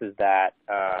works is that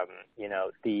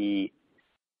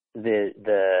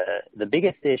the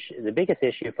biggest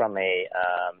issue from a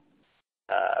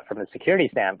security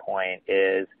standpoint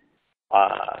is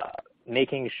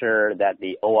making sure that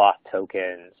the OAuth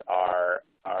tokens are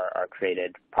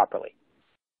created properly.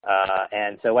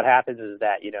 And so what happens is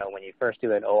that, when you first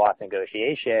do an OAuth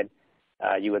negotiation,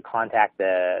 you would contact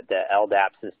the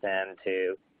LDAP system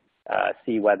to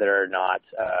see whether or not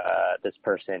this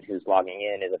person who's logging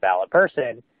in is a valid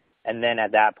person. And then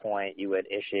at that point, you would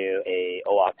issue a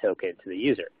OAuth token to the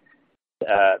user,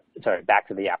 back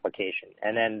to the application.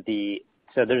 And then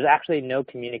so there's actually no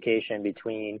communication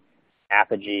between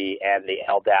Apigee and the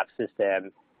LDAP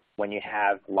system when you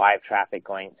have live traffic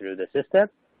going through the system.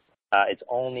 It's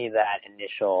only that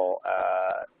initial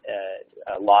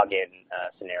login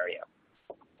scenario.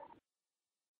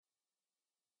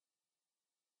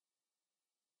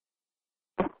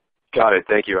 Got it.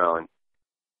 Thank you, Alan.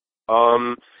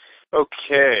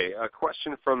 Okay, a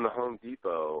question from the Home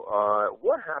Depot.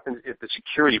 What happens if the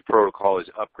security protocol is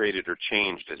upgraded or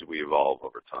changed as we evolve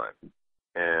over time?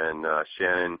 And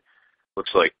Shannon,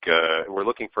 looks like we're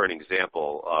looking for an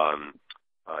example.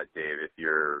 Dave, if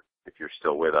you're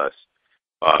still with us,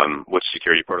 what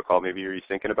security protocol maybe are you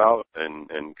thinking about? And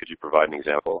could you provide an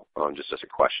example just as a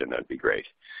question? That'd be great.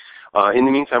 In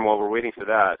the meantime, while we're waiting for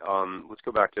that, let's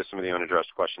go back to some of the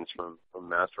unaddressed questions from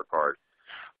MasterCard.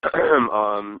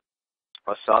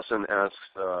 Sasan asks,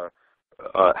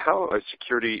 how a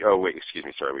security, oh wait, excuse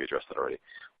me, sorry, we addressed that already.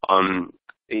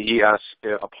 He asks,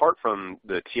 apart from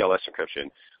the TLS encryption,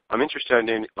 I'm interested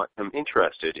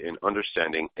in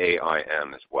understanding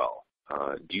AIM as well.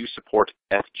 Do you support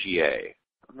FGA?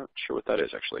 I'm not sure what that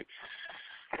is actually.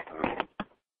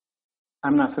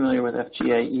 I'm not familiar with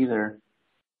FGA either.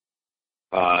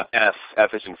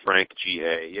 F is in Frank,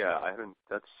 GA. Yeah, I haven't.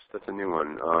 That's a new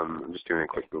one. I'm just doing a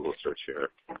quick Google search here.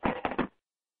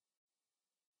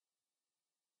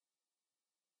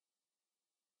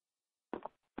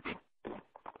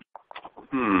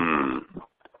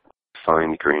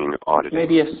 Fine grain auditing.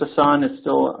 Maybe if Sasan is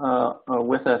still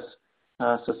with us,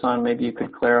 Sasan, maybe you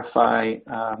could clarify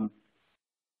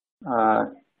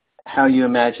how you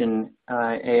imagine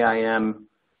AIM,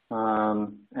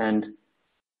 and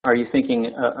are you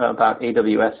thinking about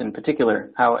AWS in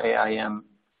particular, how AIM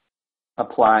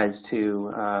applies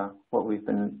to what we've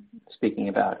been speaking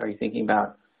about? Are you thinking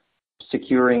about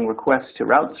securing requests to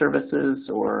route services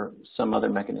or some other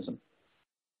mechanism?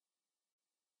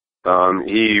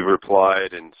 He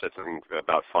replied and said something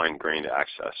about fine-grained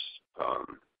access,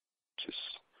 which is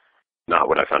not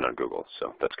what I found on Google,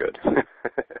 so that's good.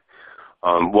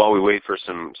 While we wait for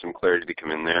some clarity to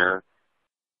come in there,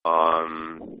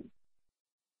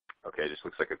 okay, just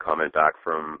looks like a comment back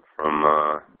from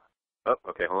oh,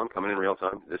 okay, hold on, coming in real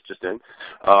time. This just in.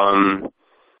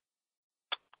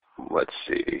 Let's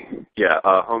see. Yeah,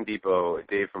 Home Depot,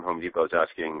 Dave from Home Depot is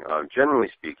asking, generally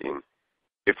speaking,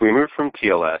 if we move from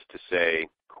TLS to, say,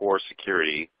 core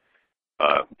security,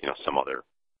 some other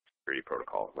security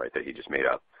protocol, right, that he just made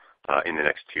up, in the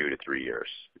next 2 to 3 years,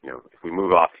 if we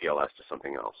move off TLS to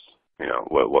something else,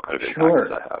 what kind of impact does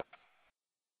that have?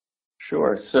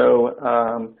 Sure.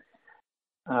 So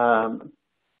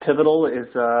Pivotal is,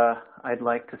 I'd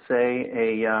like to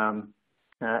say,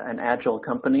 an agile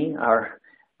company. Our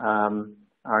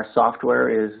software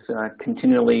is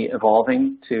continually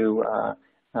evolving to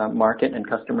market and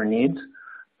customer needs,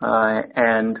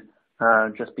 and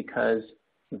just because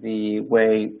the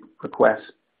way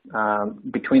requests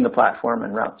between the platform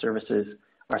and route services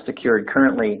are secured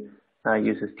currently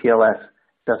uses TLS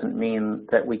doesn't mean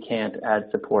that we can't add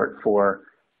support for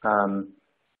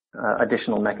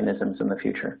additional mechanisms in the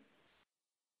future.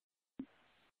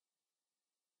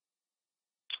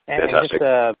 And just,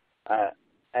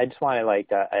 I just wanted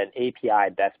an API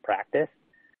best practice.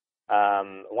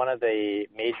 One of the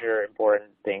major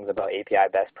important things about API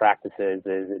best practices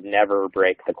is never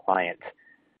break the client.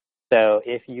 So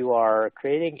if you are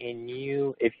creating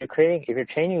if you're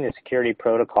changing the security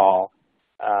protocol,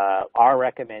 our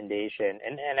recommendation,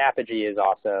 and Apigee is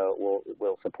also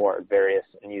will support various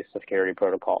new security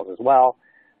protocols as well.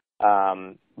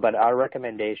 But our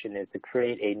recommendation is to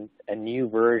create a new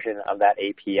version of that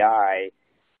API,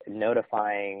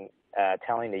 notifying,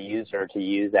 telling the user to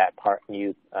use that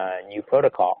new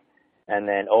protocol, and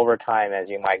then over time, as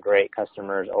you migrate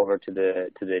customers over to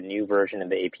the new version of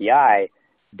the API,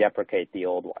 deprecate the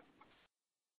old one.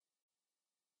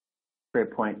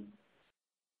 Great point.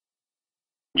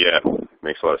 Yeah,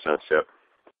 makes a lot of sense. Yep.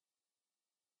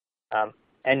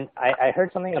 And I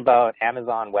heard something about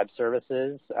Amazon Web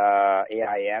Services,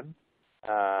 AIM.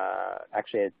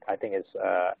 Actually, I think it's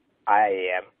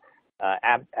IAM.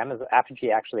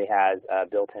 Apigee actually has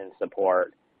built-in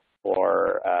support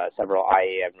for several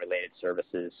IAM-related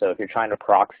services. So if you're trying to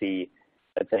proxy,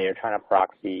 let's say you're trying to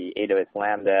proxy AWS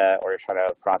Lambda or you're trying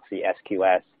to proxy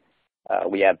SQS,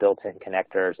 we have built-in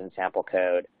connectors and sample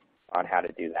code on how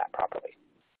to do that properly.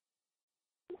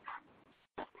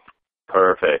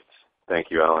 Perfect.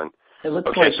 Thank you, Alan. It looks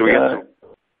okay, like, so we got some...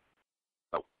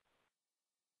 Oh,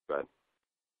 go ahead.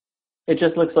 It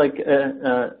just looks like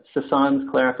Sasan's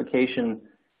clarification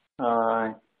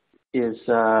is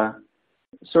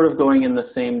sort of going in the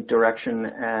same direction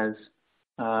as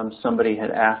somebody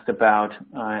had asked about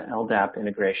LDAP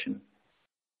integration.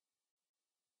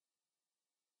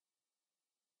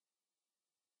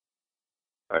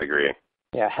 I agree.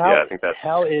 Yeah, I think that's...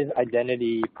 how is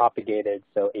identity propagated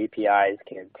so APIs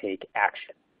can take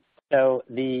action? So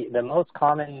the most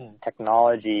common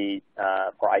technology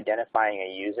for identifying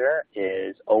a user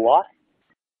is OAuth.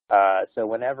 So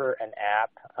whenever an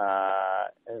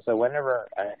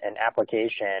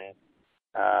application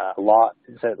so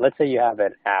let's say you have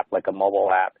an app like a mobile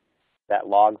app that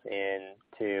logs in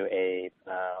to a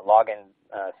login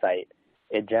site,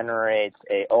 it generates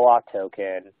a OAuth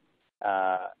token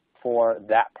for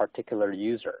that particular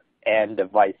user and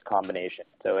device combination.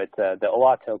 So it's the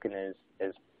OAuth token is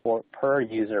for per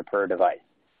user per device.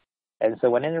 And so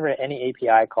whenever any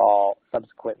API call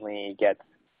subsequently gets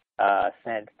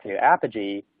sent to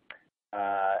Apigee,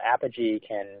 Apigee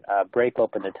can break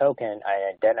open the token and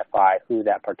identify who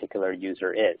that particular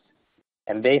user is.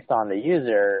 And based on the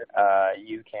user,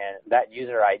 that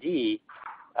user ID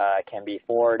can be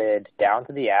forwarded down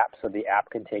to the app, so the app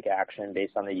can take action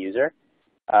based on the user,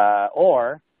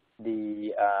 or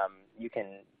you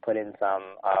can put in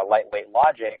some lightweight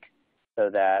logic so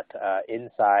that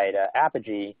inside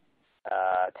Apigee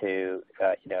to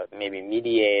maybe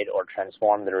mediate or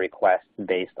transform the request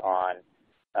based on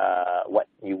what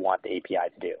you want the API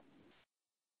to do.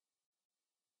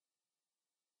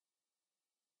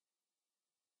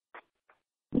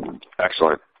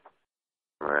 Excellent.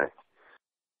 All right.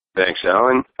 Thanks,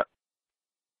 Alan.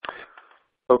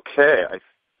 Okay, I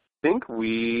think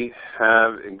we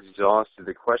have exhausted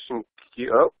the question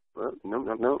queue. Oh,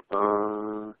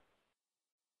 no.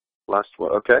 Last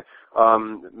one. Okay.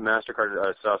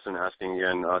 MasterCard Sasan asking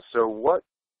again. So what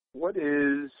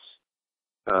is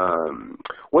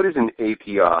an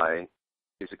API?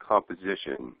 Is a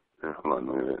composition? Hold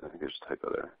on, I think there's a typo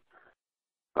there.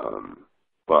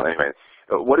 Well, anyway,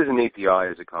 what is an API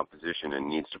as a composition and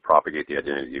needs to propagate the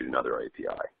identity to another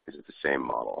API? Is it the same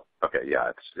model? Okay, yeah,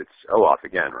 it's OAuth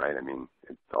again, right? I mean,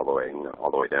 it's all the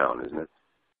way down, isn't it?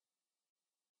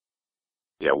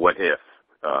 Yeah. What if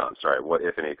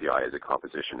an API is a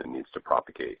composition and needs to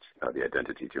propagate the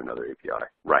identity to another API?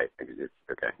 Right.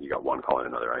 Okay, you got one calling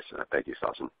another. Thank you,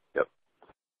 Sasan. Yep.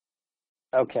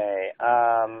 Okay.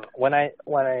 When I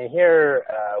hear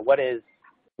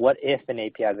what if an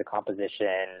API is a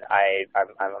composition,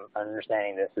 I'm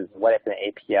understanding this is what if an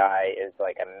API is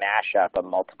like a mashup of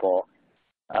multiple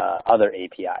other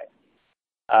APIs.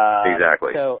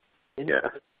 Exactly. So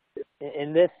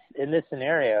in this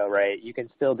scenario, right, you can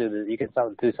still do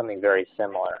do something very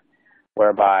similar,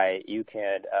 whereby you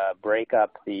could break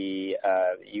up the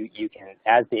you can,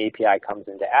 as the API comes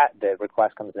into the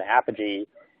request comes into Apigee,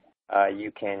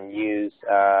 you can use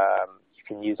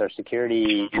our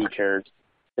security features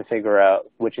to figure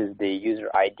out which is the user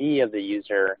ID of the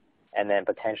user, and then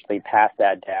potentially pass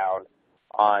that down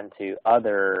onto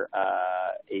other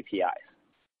APIs.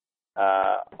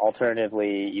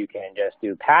 Alternatively, you can just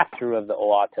do pass-through of the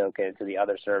OAuth token to the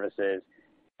other services,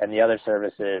 and the other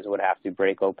services would have to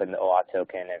break open the OAuth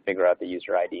token and figure out the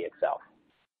user ID itself.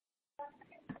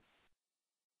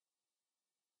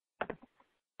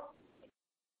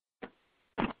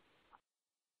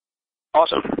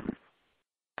 Awesome.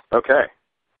 Okay.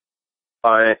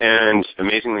 And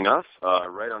amazingly enough,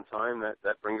 right on time,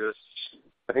 that brings us,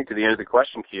 I think, to the end of the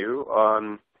question queue.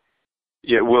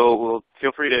 Yeah, we'll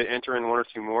feel free to enter in one or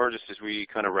two more just as we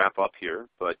kind of wrap up here.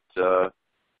 But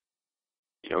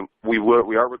we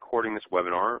are recording this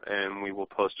webinar, and we will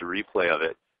post a replay of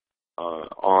it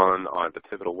on the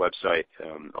Pivotal website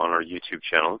on our YouTube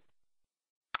channel.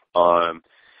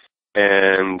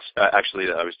 And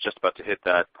actually, I was just about to hit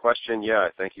that question. Yeah,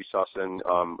 thank you, Sasan.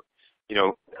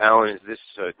 Alan, is this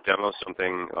demo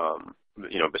something,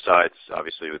 besides,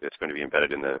 obviously, it's going to be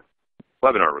embedded in the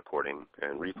webinar recording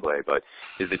and replay, but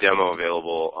is the demo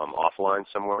available offline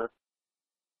somewhere?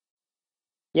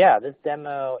 Yeah, this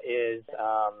demo is,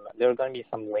 there are going to be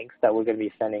some links that we're going to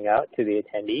be sending out to the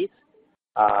attendees,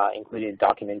 including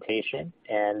documentation,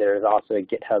 and there's also a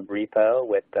GitHub repo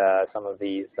with some of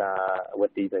these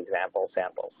example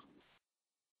samples.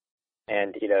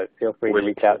 And feel free to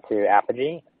reach out to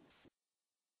Apigee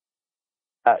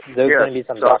There's Yes, going to be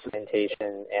some awesome.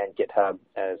 documentation and GitHub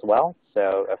as well,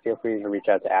 so feel free to reach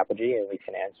out to Apigee and we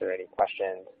can answer any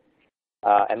questions.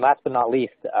 And last but not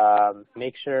least,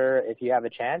 make sure if you have a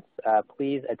chance,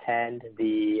 please attend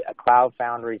the Cloud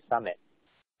Foundry Summit,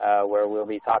 where we'll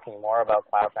be talking more about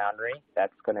Cloud Foundry.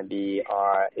 That's going to be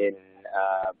in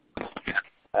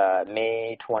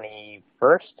May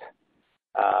 21st,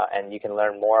 and you can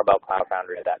learn more about Cloud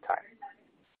Foundry at that time.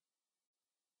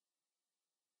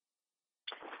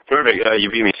 Perfect. You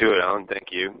beat me to it, Alan.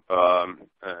 Thank you.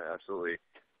 Absolutely.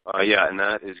 Yeah, and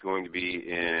that is going to be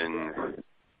in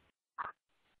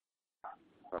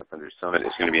Foundry Summit.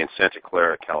 It's going to be in Santa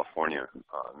Clara, California,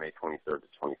 May 23rd to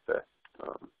 25th.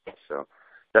 So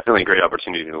definitely a great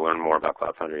opportunity to learn more about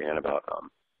Cloud Foundry and about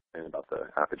the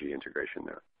Apigee integration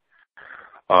there.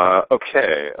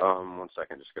 Okay, 1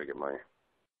 second. Just got to get my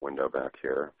window back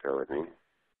here. Bear with me.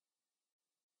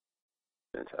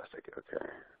 Fantastic. Okay.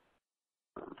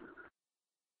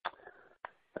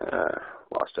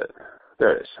 Lost it.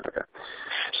 There it is. Okay.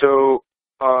 So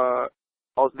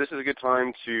this is a good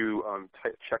time to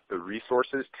check the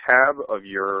resources tab of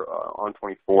your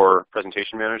On24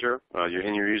 presentation manager.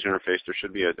 In your user interface, there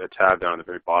should be a tab down at the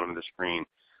very bottom of the screen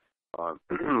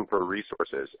for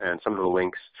resources, and some of the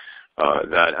links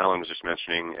that Alan was just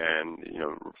mentioning, and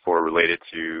for related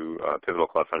to Pivotal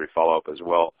Cloud Foundry follow-up as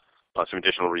well. Some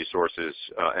additional resources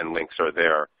and links are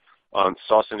there.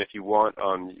 Saucon, if you want,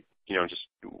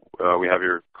 we have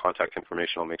your contact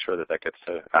information. I'll make sure that gets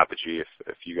to Apigee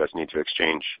if you guys need to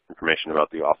exchange information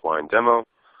about the offline demo.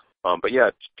 But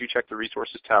yeah, do check the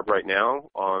resources tab right now,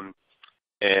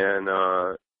 and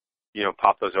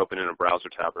pop those open in a browser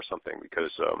tab or something,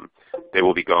 because they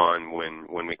will be gone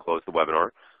when we close the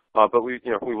webinar. But we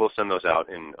will send those out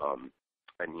in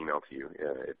an email to you,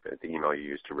 the email you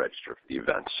use to register for the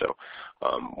event. So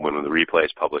when the replay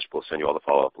is published, we'll send you all the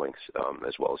follow-up links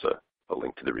as well as a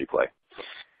link to the replay.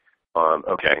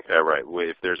 Okay, all right.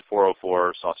 If there's a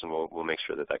 404, Saucon will make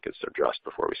sure that gets addressed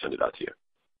before we send it out to you.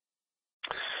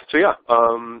 So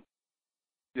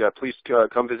yeah, please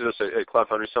come visit us at Cloud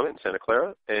Foundry Summit in Santa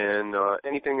Clara. And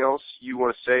anything else you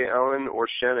want to say, Alan or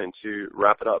Shannon, to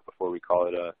wrap it up before we call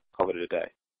it a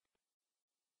day?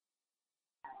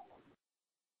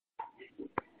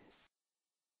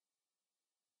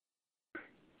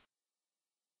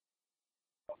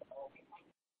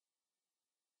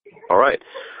 All right.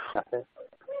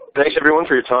 Thanks, everyone,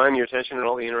 for your time, your attention, and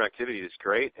all the interactivity. It's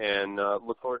great, and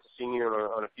look forward to seeing you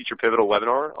on a future Pivotal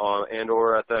webinar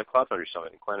and/or at the Cloud Foundry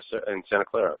Summit in Santa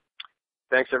Clara.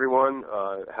 Thanks, everyone.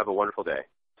 Have a wonderful day.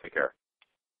 Take care.